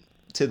flow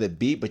to the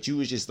beat, but you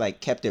was just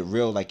like kept it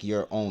real, like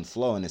your own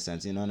flow in a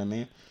sense. You know what I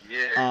mean?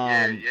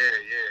 Yeah.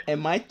 And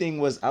my thing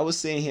was, I was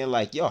sitting here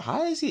like, yo,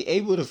 how is he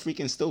able to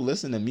freaking still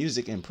listen to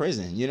music in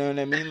prison? You know what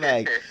I mean?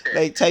 Like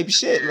type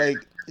shit. Like,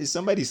 Is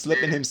somebody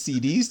slipping him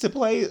CDs to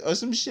play or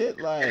some shit?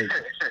 Like,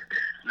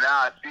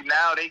 Nah, see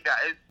now they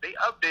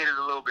updated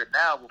a little bit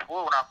now.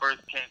 Before when I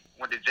first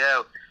went to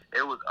jail,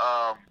 it was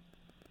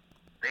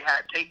they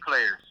had tape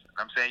players.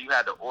 I'm saying you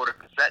had to order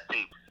cassette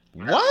tapes.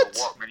 what?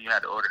 Walkman, you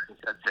had to order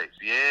cassette tapes.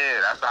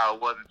 Yeah, that's how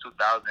it was in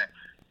 2000.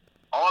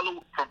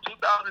 From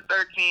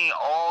 2013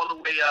 all the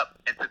way up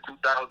into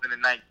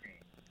 2019.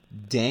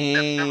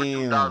 September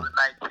Damn.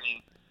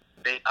 2019,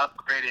 they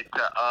upgraded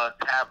to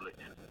tablets.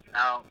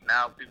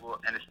 Now people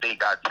in the state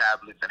got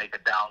tablets and they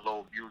can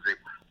download music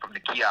from the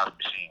kiosk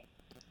machine.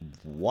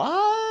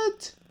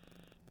 What?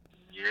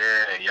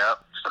 Yeah,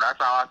 yep. So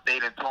that's how I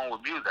stayed in tune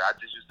with music. I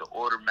just used to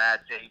order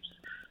mad tapes.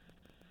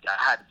 I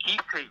had to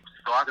keep tapes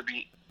so I could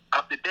be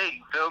up to date.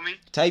 You feel me?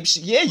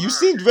 Yeah, you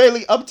seemed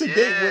really up to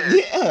date with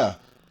Yeah. yeah.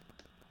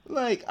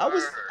 Like I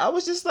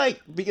was just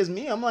like, because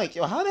I'm like,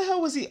 yo, how the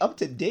hell was he up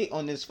to date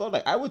on this flow?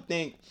 Like I would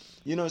think,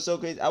 it's so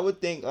crazy. I would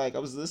think like I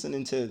was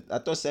listening to, I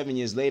thought 7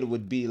 years later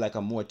would be like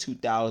a more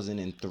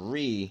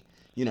 2003,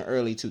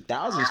 early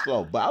 2000s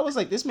flow. But I was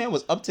like, this man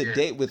was up to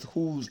date with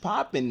who's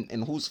popping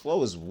and whose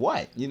flow is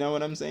what. You know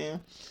what I'm saying?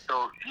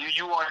 So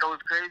you want to know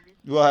what's crazy?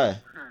 What?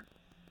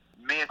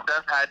 Me and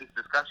Steph had this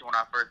discussion when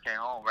I first came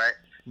home, right?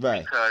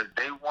 Right. Because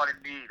him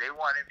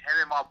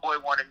and my boy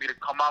wanted me to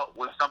come out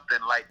with something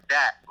like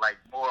that, like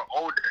more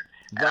older.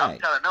 And I'm Right.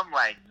 telling them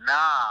like,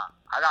 nah,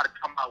 I got to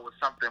come out with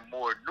something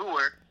more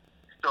newer,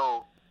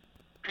 so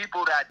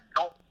people that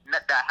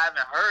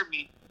haven't heard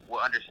me will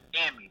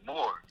understand me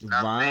more. You know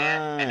what I'm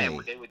saying?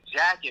 And they would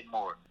jack it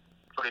more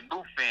for the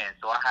new fans.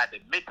 So I had to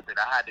mix it.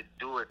 I had to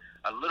do it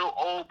a little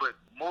old, but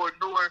more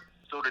newer.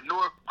 So the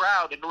newer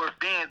crowd, the newer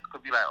fans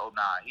could be like, oh,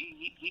 nah,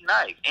 he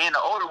nice. And the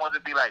older ones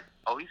would be like,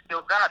 oh, he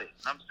still got it.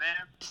 You know what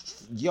I'm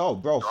saying? Yo,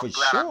 bro, So for I'm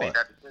glad I sure. made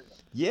that decision.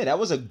 Yeah, that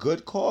was a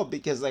good call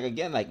because, like,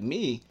 again, like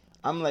me,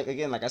 I'm like,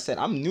 again, like I said,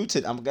 I'm new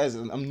to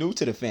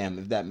the fam,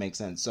 if that makes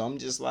sense. So I'm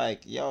just like,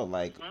 yo,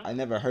 like, I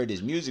never heard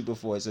his music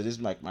before, so this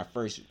is like my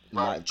first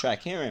live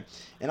track hearing,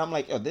 and I'm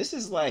like, yo, this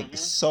is like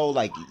so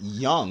like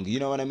young, you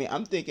know what I mean?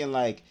 I'm thinking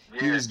like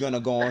he was gonna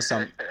go on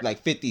some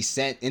like 50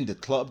 Cent in the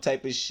club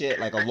type of shit,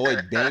 like a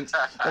Lloyd Banks.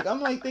 Like I'm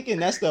like thinking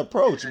that's the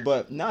approach,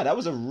 but nah, that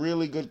was a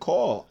really good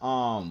call.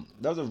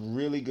 That was a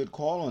really good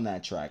call on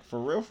that track, for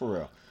real, for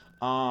real.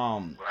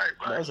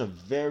 That was a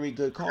very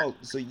good call.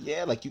 So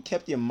yeah, like you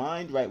kept your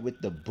mind right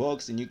with the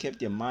books and you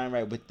kept your mind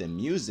right with the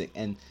music.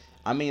 And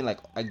I mean, like,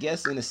 I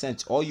guess in a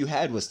sense, all you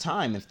had was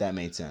time, if that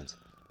made sense.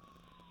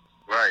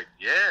 Right.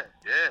 Yeah.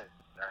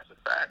 That's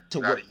a fact.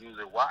 You gotta use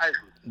it wisely.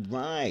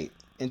 Right.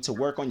 And to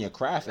work on your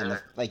craft.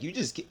 And like you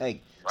just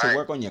like to Right.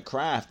 work on your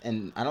craft.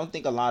 And I don't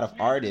think a lot of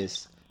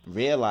artists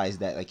realize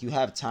that, like, you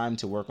have time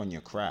to work on your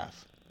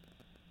craft.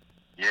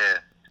 Yeah,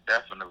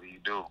 definitely you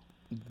do.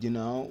 You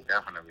know?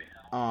 Definitely.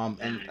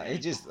 And it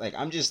just like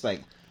I'm just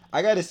like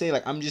I gotta say,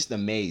 like, I'm just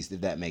amazed,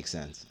 if that makes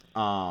sense.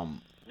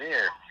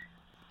 Yeah.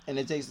 And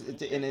it takes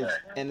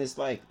and it's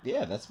like,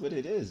 yeah, that's what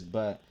it is.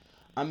 But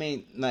I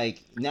mean,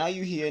 like, now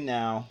you're here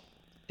now.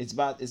 It's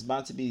about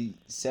to be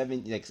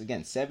 7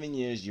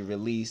 years. You're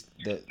released.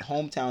 The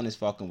hometown is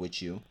fucking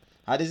with you.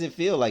 How does it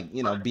feel, like,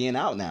 being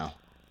out now?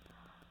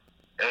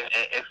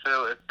 It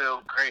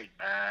feel great,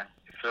 man.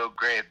 It feel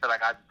great. It feel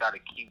like I just gotta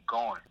keep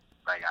going.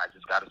 Like, I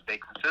just gotta stay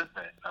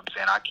consistent. I'm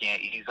saying I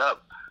can't ease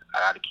up. I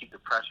gotta keep the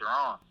pressure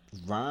on.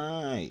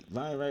 Right.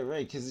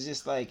 Because it's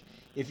just like,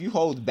 if you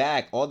hold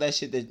back, all that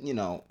shit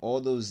that, all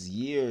those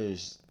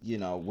years,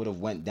 would have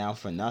went down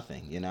for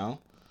nothing,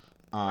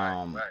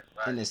 Right.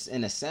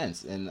 in a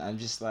sense. And I'm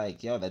just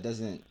like, yo, that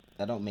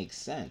don't make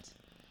sense.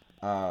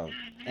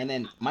 And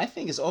then my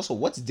thing is also,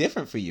 what's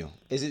different for you?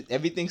 Is it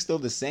everything still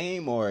the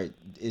same, or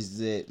is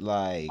it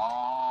like?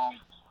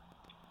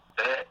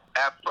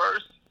 At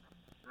first,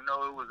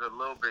 it was a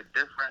little bit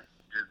different,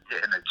 just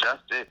getting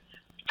adjusted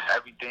to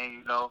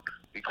everything,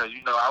 because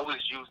I was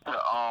used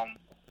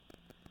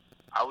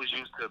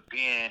to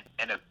being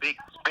in a big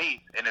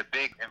space, in a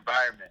big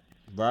environment.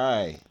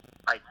 Right.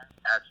 Like,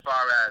 as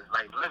far as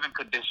like living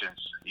conditions,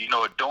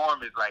 a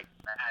dorm is like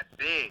mad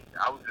big.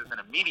 I was just in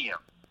a medium.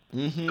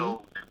 Mm-hmm.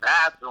 So the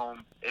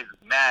bathroom is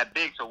mad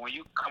big. So when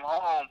you come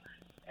home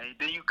and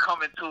then you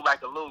come into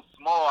like a little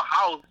small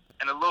house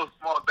and a little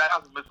small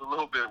bathroom, it's a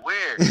little bit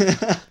weird.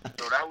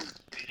 So that was,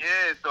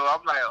 so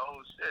I'm like,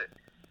 oh shit.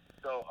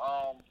 So,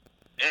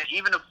 and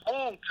even the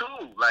food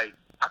too, like,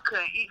 I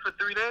couldn't eat for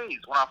 3 days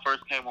when I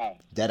first came home.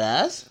 Dead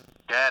ass,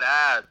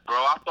 bro.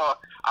 I thought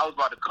I was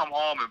about to come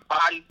home and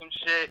body some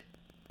shit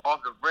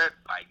off the rip.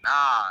 Like,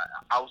 nah,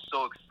 I was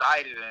so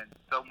excited and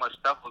so much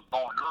stuff was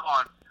going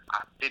on.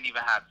 I didn't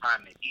even have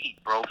time to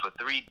eat, bro, for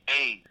 3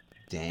 days.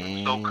 Damn. It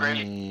was so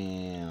crazy.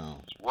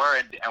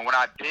 Word. And when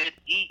I did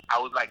eat, I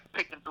was like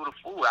picking through the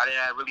food. I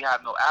didn't really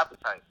have no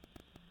appetite.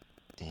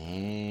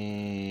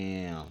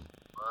 Damn.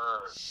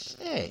 Word.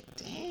 Shit.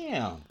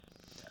 Damn.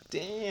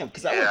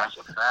 Because that's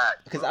a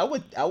fact. Because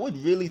I would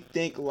really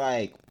think,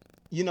 like,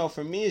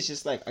 for me, it's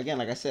just like, again,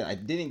 like I said, I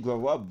didn't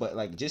grow up, but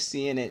like just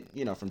seeing it,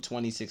 from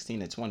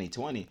 2016 to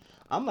 2020,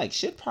 I'm like,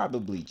 shit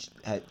probably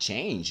had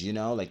changed,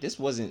 like this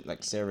wasn't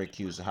like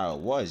Syracuse how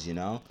it was,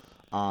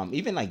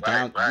 Even like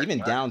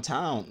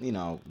downtown,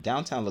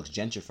 downtown looks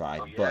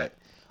gentrified,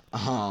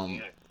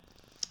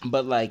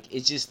 but like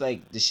it's just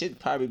like the shit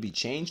probably be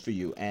changed for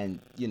you. And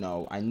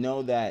I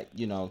know that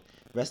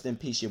rest in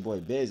peace your boy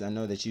Biz. I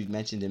know that you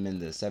mentioned him in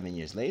the 7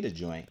 Years Later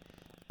joint.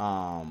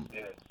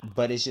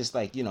 But it's just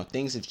like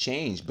things have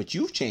changed, but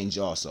you've changed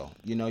also.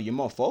 You're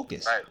more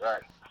focused.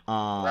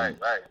 Right.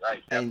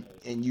 And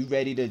you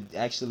ready to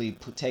actually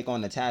take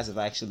on the task of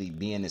actually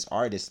being this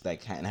artist,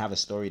 like, and have a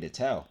story to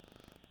tell.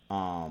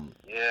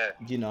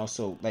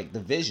 So like the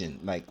vision,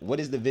 like what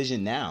is the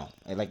vision now?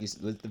 What's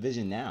the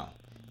vision now?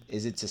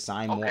 Is it to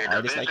sign more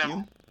artists like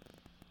you?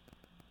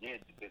 Yeah,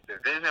 the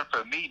vision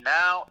for me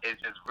now is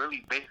just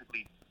really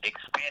basically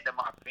expanding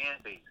my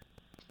fan base.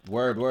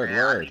 Word.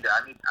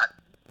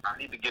 I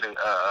need to get a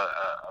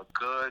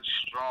good,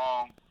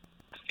 strong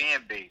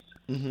fan base.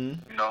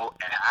 And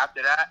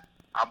after that,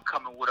 I'm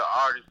coming with an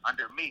artist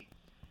under me.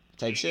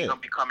 He's gonna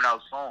be coming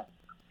out soon.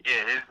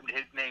 Yeah,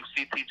 his name's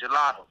CT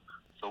Gelato.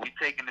 So we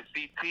taking the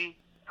CT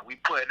and we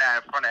putting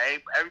that in front of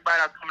everybody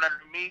that's coming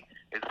under me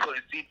is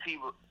putting CT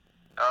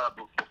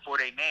before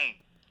they name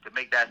to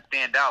make that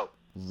stand out.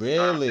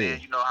 Really?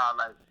 You know how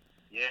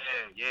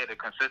the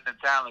consistent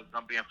talent is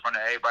gonna be in front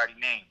of everybody's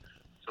name.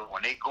 So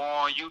when they go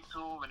on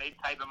YouTube and they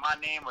type in my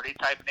name or they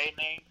type in their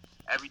name,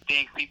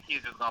 everything CT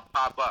is just gonna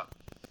pop up.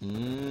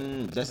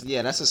 That's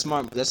a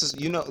smart. That's a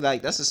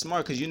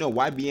smart because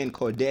YBN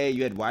Corday,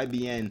 you had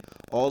YBN,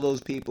 all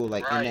those people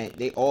and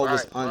they all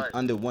was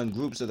under one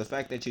group. So the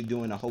fact that you're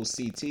doing a whole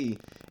CT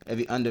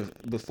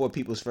before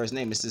people's first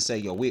name is to say,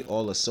 yo, we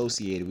all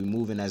associated, we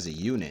moving as a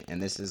unit,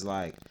 and this is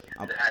like,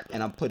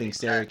 I'm putting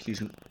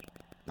Syracuse.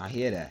 I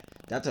hear that.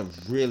 That's a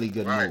really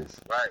good move.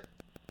 Right.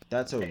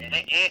 That's and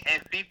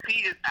CT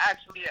is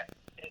actually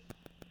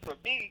for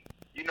me.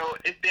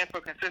 It stands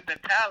for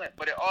consistent talent,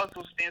 but it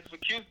also stands for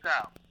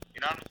Q-Town.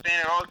 You know what I'm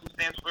saying? It also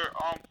stands for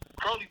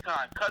Crowley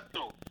Time, cut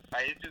through.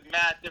 Like, it's just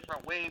mad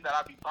different ways that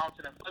I be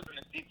bouncing and flipping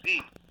in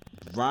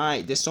CT.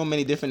 Right. There's so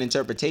many different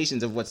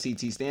interpretations of what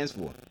CT stands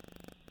for.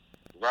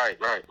 Right.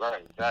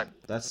 Exactly.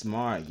 That's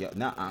smart. Yo,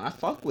 I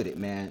fuck with it,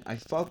 man. I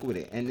fuck with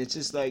it. And it's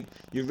just like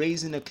you're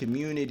raising a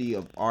community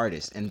of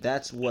artists. And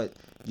that's what,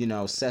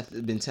 Seth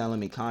has been telling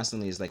me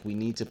constantly is like we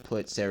need to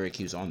put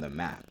Syracuse on the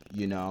map,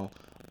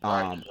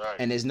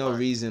 and there's no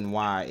reason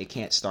why it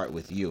can't start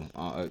with you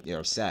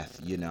or Seth,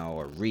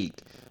 or Reek,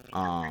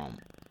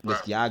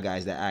 with y'all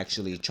guys that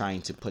actually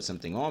trying to put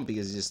something on,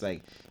 because it's just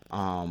like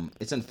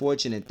it's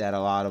unfortunate that a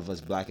lot of us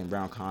black and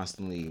brown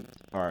constantly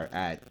are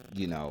at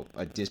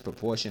a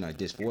disproportion or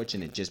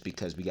disfortunate just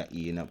because we got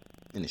eaten up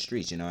in the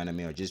streets, you know what I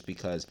mean, or just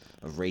because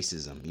of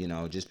racism,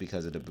 just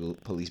because of the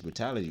police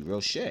brutality,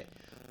 real shit.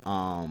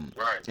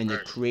 You're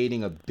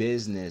creating a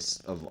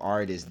business of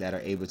artists that are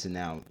able to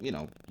now,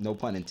 no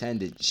pun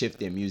intended, shift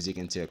their music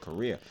into a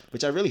career,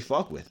 which I really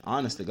fuck with,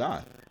 honest to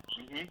God.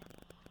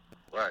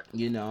 Right.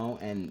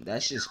 And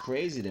that's just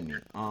crazy to me.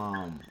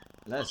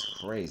 That's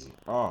crazy.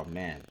 Oh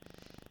man,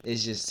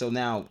 it's just so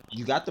now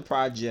you got the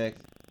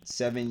project.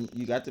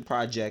 You got the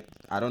project.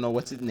 I don't know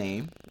what's its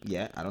name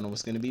yet. I don't know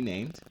what's gonna be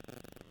named.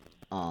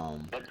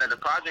 The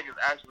project is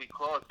actually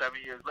called 7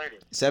 Years Later.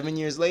 7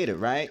 years later,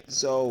 right?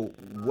 So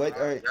what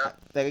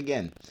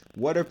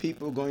what are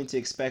people going to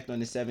expect on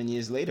the 7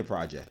 Years Later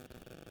project?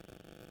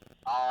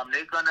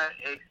 They're gonna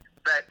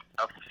expect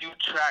a few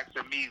tracks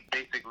of me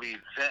basically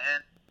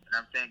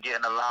venting,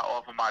 getting a lot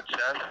off of my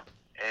chest,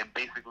 and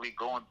basically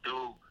going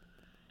through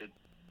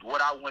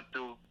what I went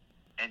through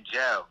in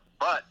jail.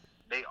 But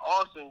they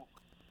also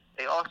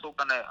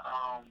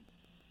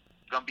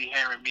gonna be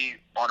hearing me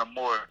on a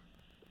more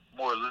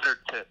litter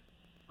tip,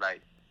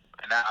 like,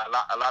 and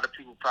a lot of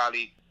people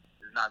probably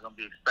is not gonna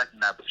be expecting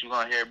that, but you're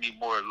gonna hear me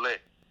more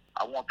lit.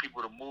 I want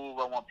people to move.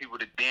 I want people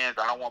to dance.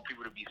 I don't want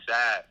people to be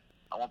sad.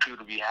 I want people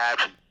to be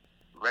happy,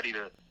 ready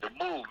to move.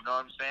 You know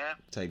what I'm saying?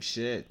 Type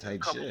shit. A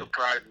couple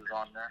surprises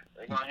on there.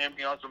 They're gonna hear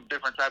me on some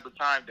different type of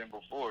time than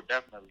before.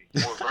 Definitely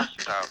more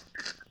versatile.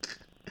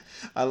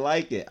 I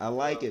like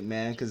it,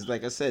 man. Cause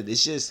like I said,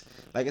 it's just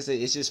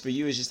for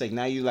you. It's just like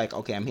now you like,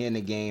 okay, I'm here in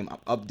the game. I'm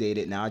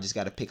updated now. I just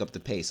got to pick up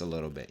the pace a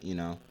little bit,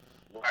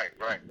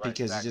 Right.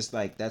 Because it's just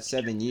like that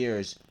 7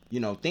 years.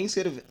 Things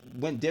could have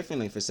went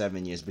differently for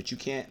 7 years, but you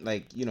can't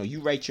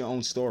you write your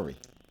own story.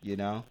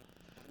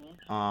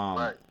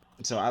 Right.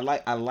 So I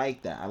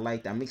like that.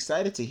 I'm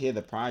excited to hear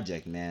the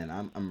project, man.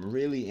 I'm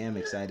really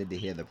excited to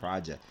hear the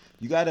project.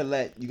 You gotta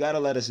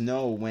let us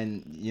know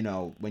when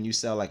you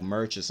sell like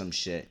merch or some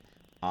shit.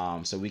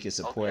 So we can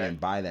support and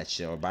buy that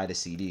shit or buy the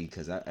CD,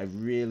 because I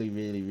really,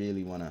 really,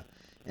 really want to,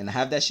 and I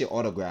have that shit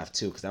autographed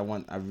too, because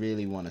I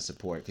really want to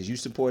support, because you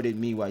supported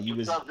me while you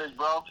was. What's up, big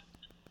bro?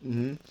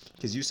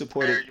 Because you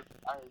supported.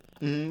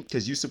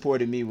 Because you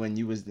supported me when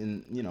you was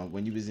in,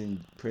 when you was in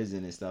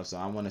prison and stuff. So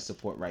I want to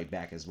support right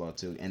back as well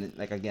too. And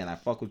again, I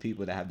fuck with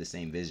people that have the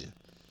same vision.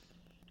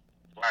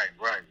 Right,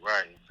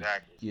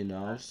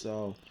 exactly.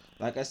 So.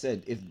 Like I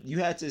said, if you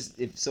had to,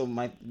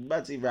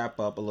 about to wrap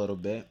up a little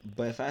bit,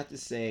 but if you had to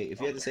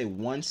say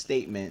one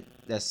statement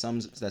that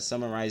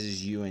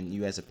summarizes you and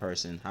you as a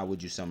person, how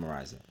would you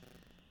summarize it?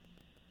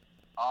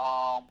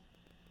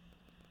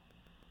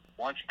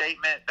 One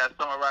statement that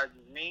summarizes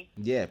me: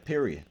 Yeah,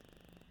 period.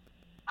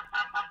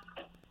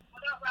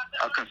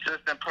 a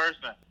consistent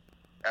person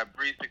that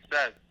breeds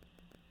success.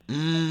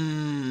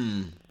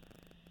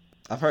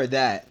 I've heard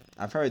that.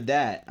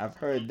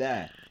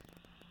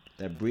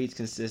 That breeds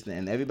consistent,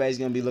 and everybody's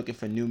gonna be looking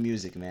for new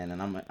music, man.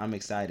 And I'm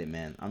excited,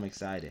 man. I'm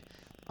excited.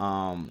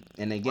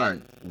 And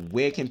again,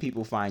 where can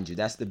people find you?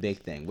 That's the big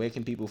thing. Where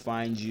can people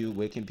find you?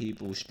 Where can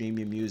people stream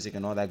your music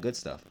and all that good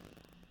stuff?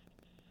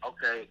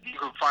 Okay, you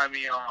can find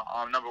me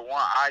on number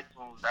one,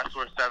 iTunes. That's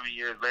where 7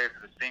 Years Later,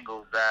 the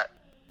single is at.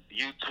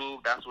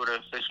 YouTube, that's where the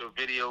official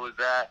video is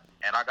at.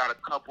 And I got a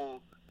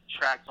couple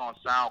tracks on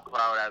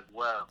SoundCloud as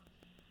well.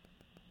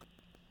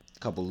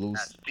 Couple loose.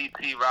 That's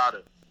CT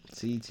Router.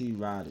 CT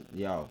Router.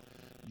 Yo,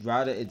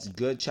 Router, it's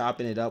good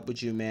chopping it up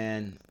with you,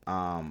 man.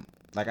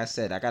 Like I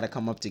said, I gotta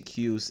come up to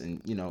Q's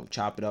and, you know,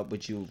 chop it up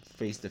with you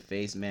face to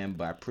face, man.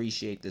 But I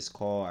appreciate this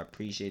call. I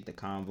appreciate the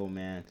convo,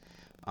 man.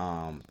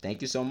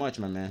 Thank you so much,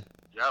 my man.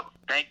 Yep.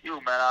 Thank you,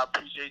 man. I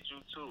appreciate you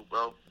too,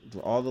 bro. For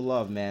all the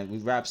love, man. We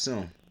rap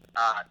soon.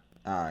 All right.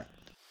 Alright.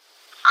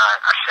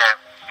 I said,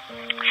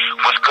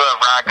 what's good,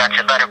 Rod? Got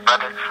your letter,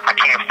 brother. I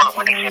can't fuck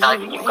with these shit I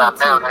you got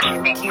now. That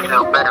shit make me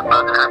feel better,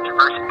 brother.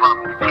 Controversy brought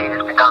me to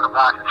tears. Been down the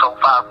rise since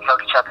 05. We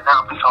held each other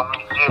down for so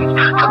many years.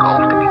 Took an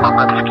oath to be my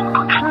brother's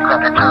keeper. You got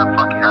that time,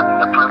 fuck it. I'll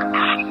be up front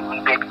to see me,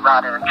 baby,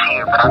 Ryder in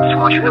tear. But I just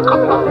want you to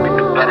come home and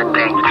do better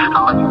things.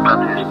 I love you,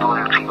 brother. It's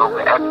loyalty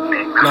over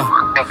everything. No,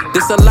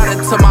 this a letter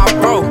to my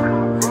bro,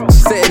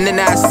 sitting in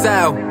that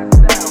cell.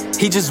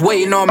 He just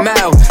waiting on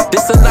mail.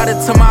 This a letter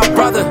to my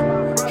brother.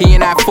 He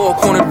in that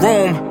four-cornered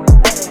room,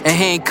 and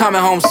he ain't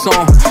coming home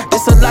soon.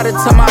 This a letter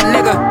to my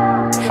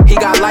nigga. He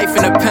got life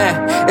in the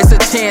pen. It's a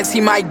chance he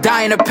might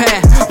die in the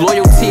pen.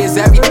 Loyalty is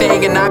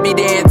everything, and I be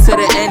there until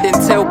the end,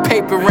 until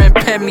paper and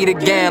pen meet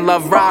again.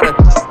 Love Ryder.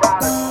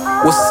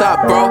 What's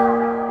up,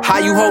 bro? How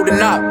you holding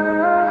up?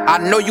 I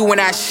know you in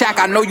that shack.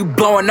 I know you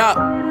blowing up.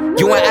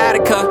 You in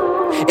Attica.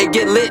 It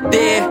get lit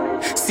there.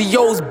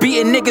 COs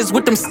beating niggas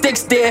with them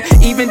sticks there.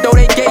 Even though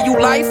they gave you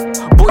life,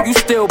 boy, you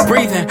still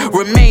breathing.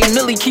 Remain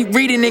Millie, keep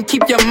reading and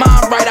keep your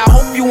mind right. I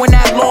hope you in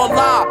that law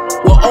lie.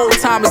 Well, old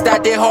timers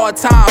that did hard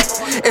times.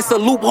 It's a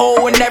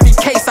loophole in every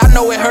case, I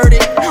know it hurt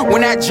it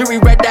when that jury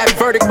read that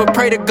verdict. But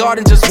pray to God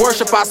and just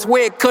worship. I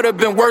swear it could have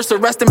been worse. So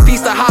rest in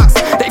peace to Hawks.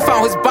 They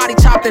found his body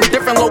chopped in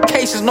different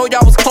locations. Know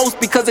y'all was close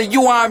because of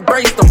you, I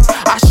embraced them.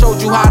 I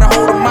showed you how to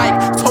hold a mic.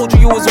 Told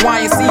you was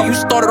YNC. You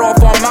started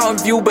off on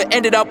Mountain View but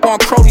ended up on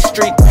Crowley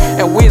Street.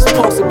 And we was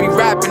supposed to be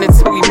rapping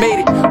until we made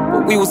it,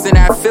 but we was in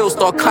that field,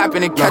 start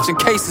clapping and catching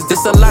cases.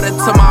 This a letter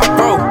to my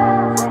bro,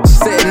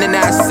 sitting in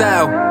that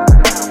cell.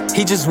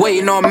 He just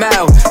waiting on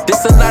mail.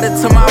 This a letter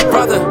to my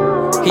brother.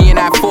 He in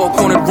that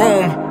four-cornered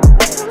room,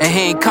 and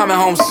he ain't coming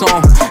home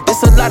soon.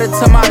 This a letter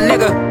to my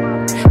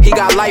nigga. He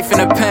got life in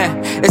the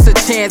pen. It's a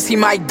chance he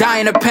might die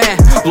in the pen.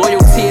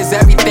 Loyalty is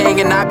everything,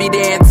 and I be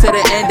there until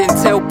the end,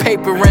 until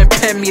paper and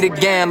pen meet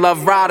again.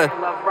 Love Ryder.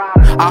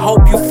 I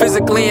hope you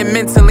physically and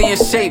mentally in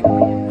shape.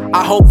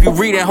 I hope you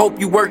read and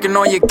hope you working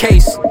on your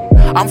case.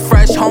 I'm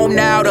fresh home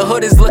now, the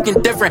hood is looking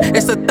different.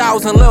 It's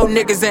 1,000 little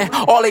niggas and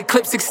all they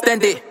clips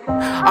extended.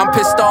 I'm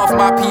pissed off,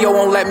 my PO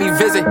won't let me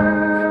visit.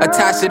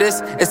 Attached to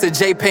this, it's a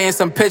J paying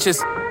some pictures.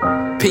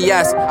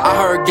 P.S. I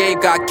heard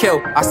Gabe got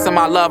killed. I send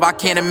my love, I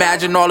can't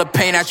imagine all the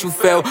pain that you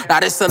feel. Now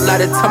this a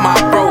letter to my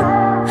bro,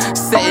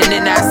 sitting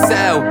in that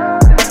cell.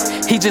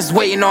 He just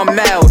waiting on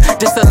mail.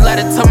 This a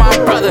letter to my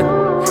brother.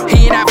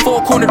 He in that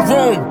four-cornered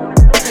room,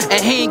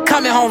 and he ain't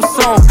coming home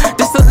soon.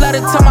 This a letter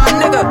to my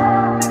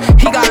nigga.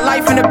 He got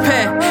life in the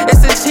pen.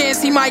 It's a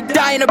chance he might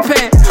die in the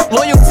pen.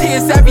 Loyalty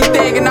is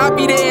everything, and I'll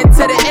be there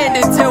until the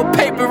end, until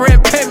paper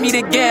and pen meet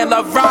again.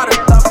 Love Ryder.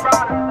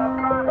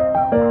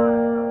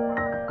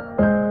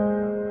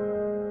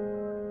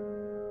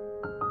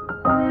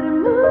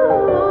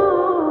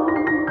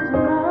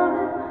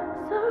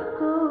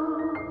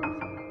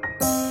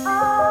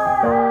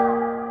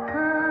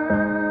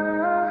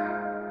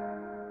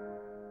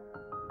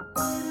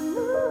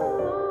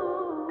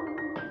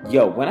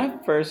 Yo, when I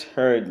first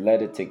heard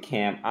Letter to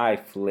Cam, I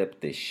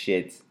flipped the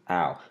shits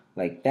out.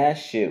 Like, that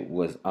shit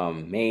was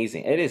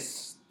amazing. It is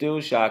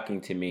still shocking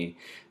to me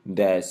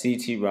that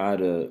CT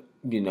Ryder,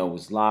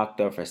 was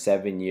locked up for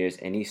 7 years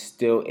and he's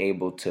still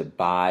able to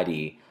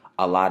body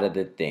a lot of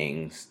the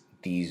things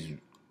these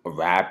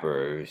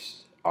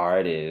rappers,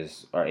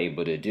 artists are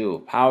able to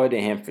do. Power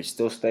to him for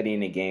still studying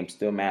the game,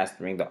 still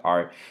mastering the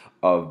art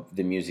of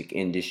the music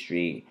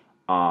industry.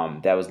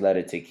 That was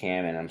Letter to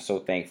Cam, and I'm so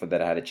thankful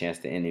that I had a chance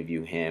to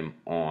interview him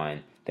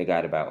on the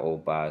Guided by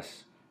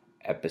Obas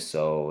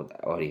episode,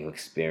 audio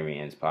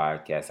experience,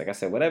 podcast. Like I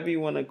said, whatever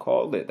you want to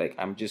call it. Like,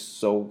 I'm just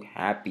so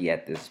happy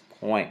at this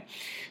point.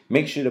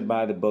 Make sure to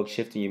buy the book,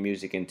 Shifting Your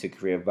Music into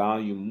Career,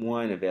 Volume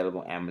 1,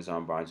 available on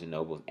Amazon, Barnes &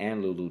 Noble,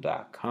 and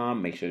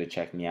Lulu.com. Make sure to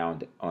check me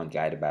out on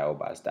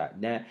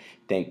guidedbyobas.net.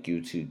 Thank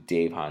you to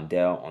Dave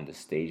Hondell on the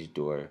Stage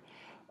Door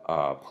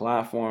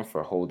platform,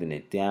 for holding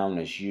it down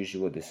as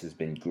usual. This has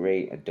been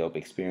great, a dope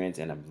experience,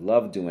 and I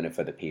love doing it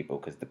for the people,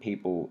 because the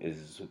people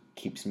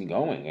keeps me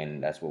going,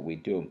 and that's what we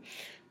do.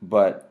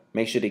 But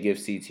make sure to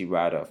give CT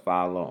Ryder a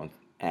follow on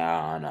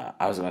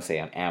I was gonna say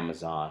on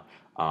Amazon,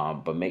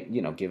 but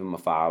give him a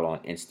follow on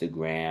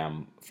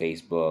Instagram,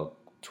 Facebook,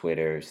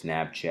 Twitter,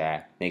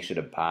 Snapchat. Make sure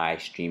to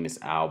stream his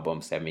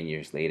album 7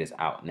 Years Later is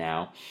out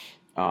now.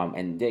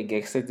 And like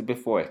I said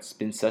before, it's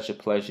been such a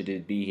pleasure to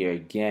be here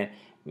again.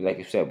 Like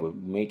I said, we're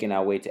making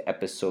our way to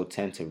episode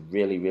 10 to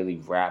really, really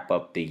wrap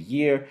up the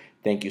year.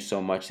 Thank you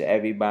so much to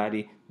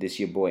everybody. This is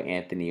your boy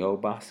Anthony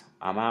Obas.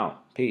 I'm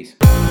out. Peace.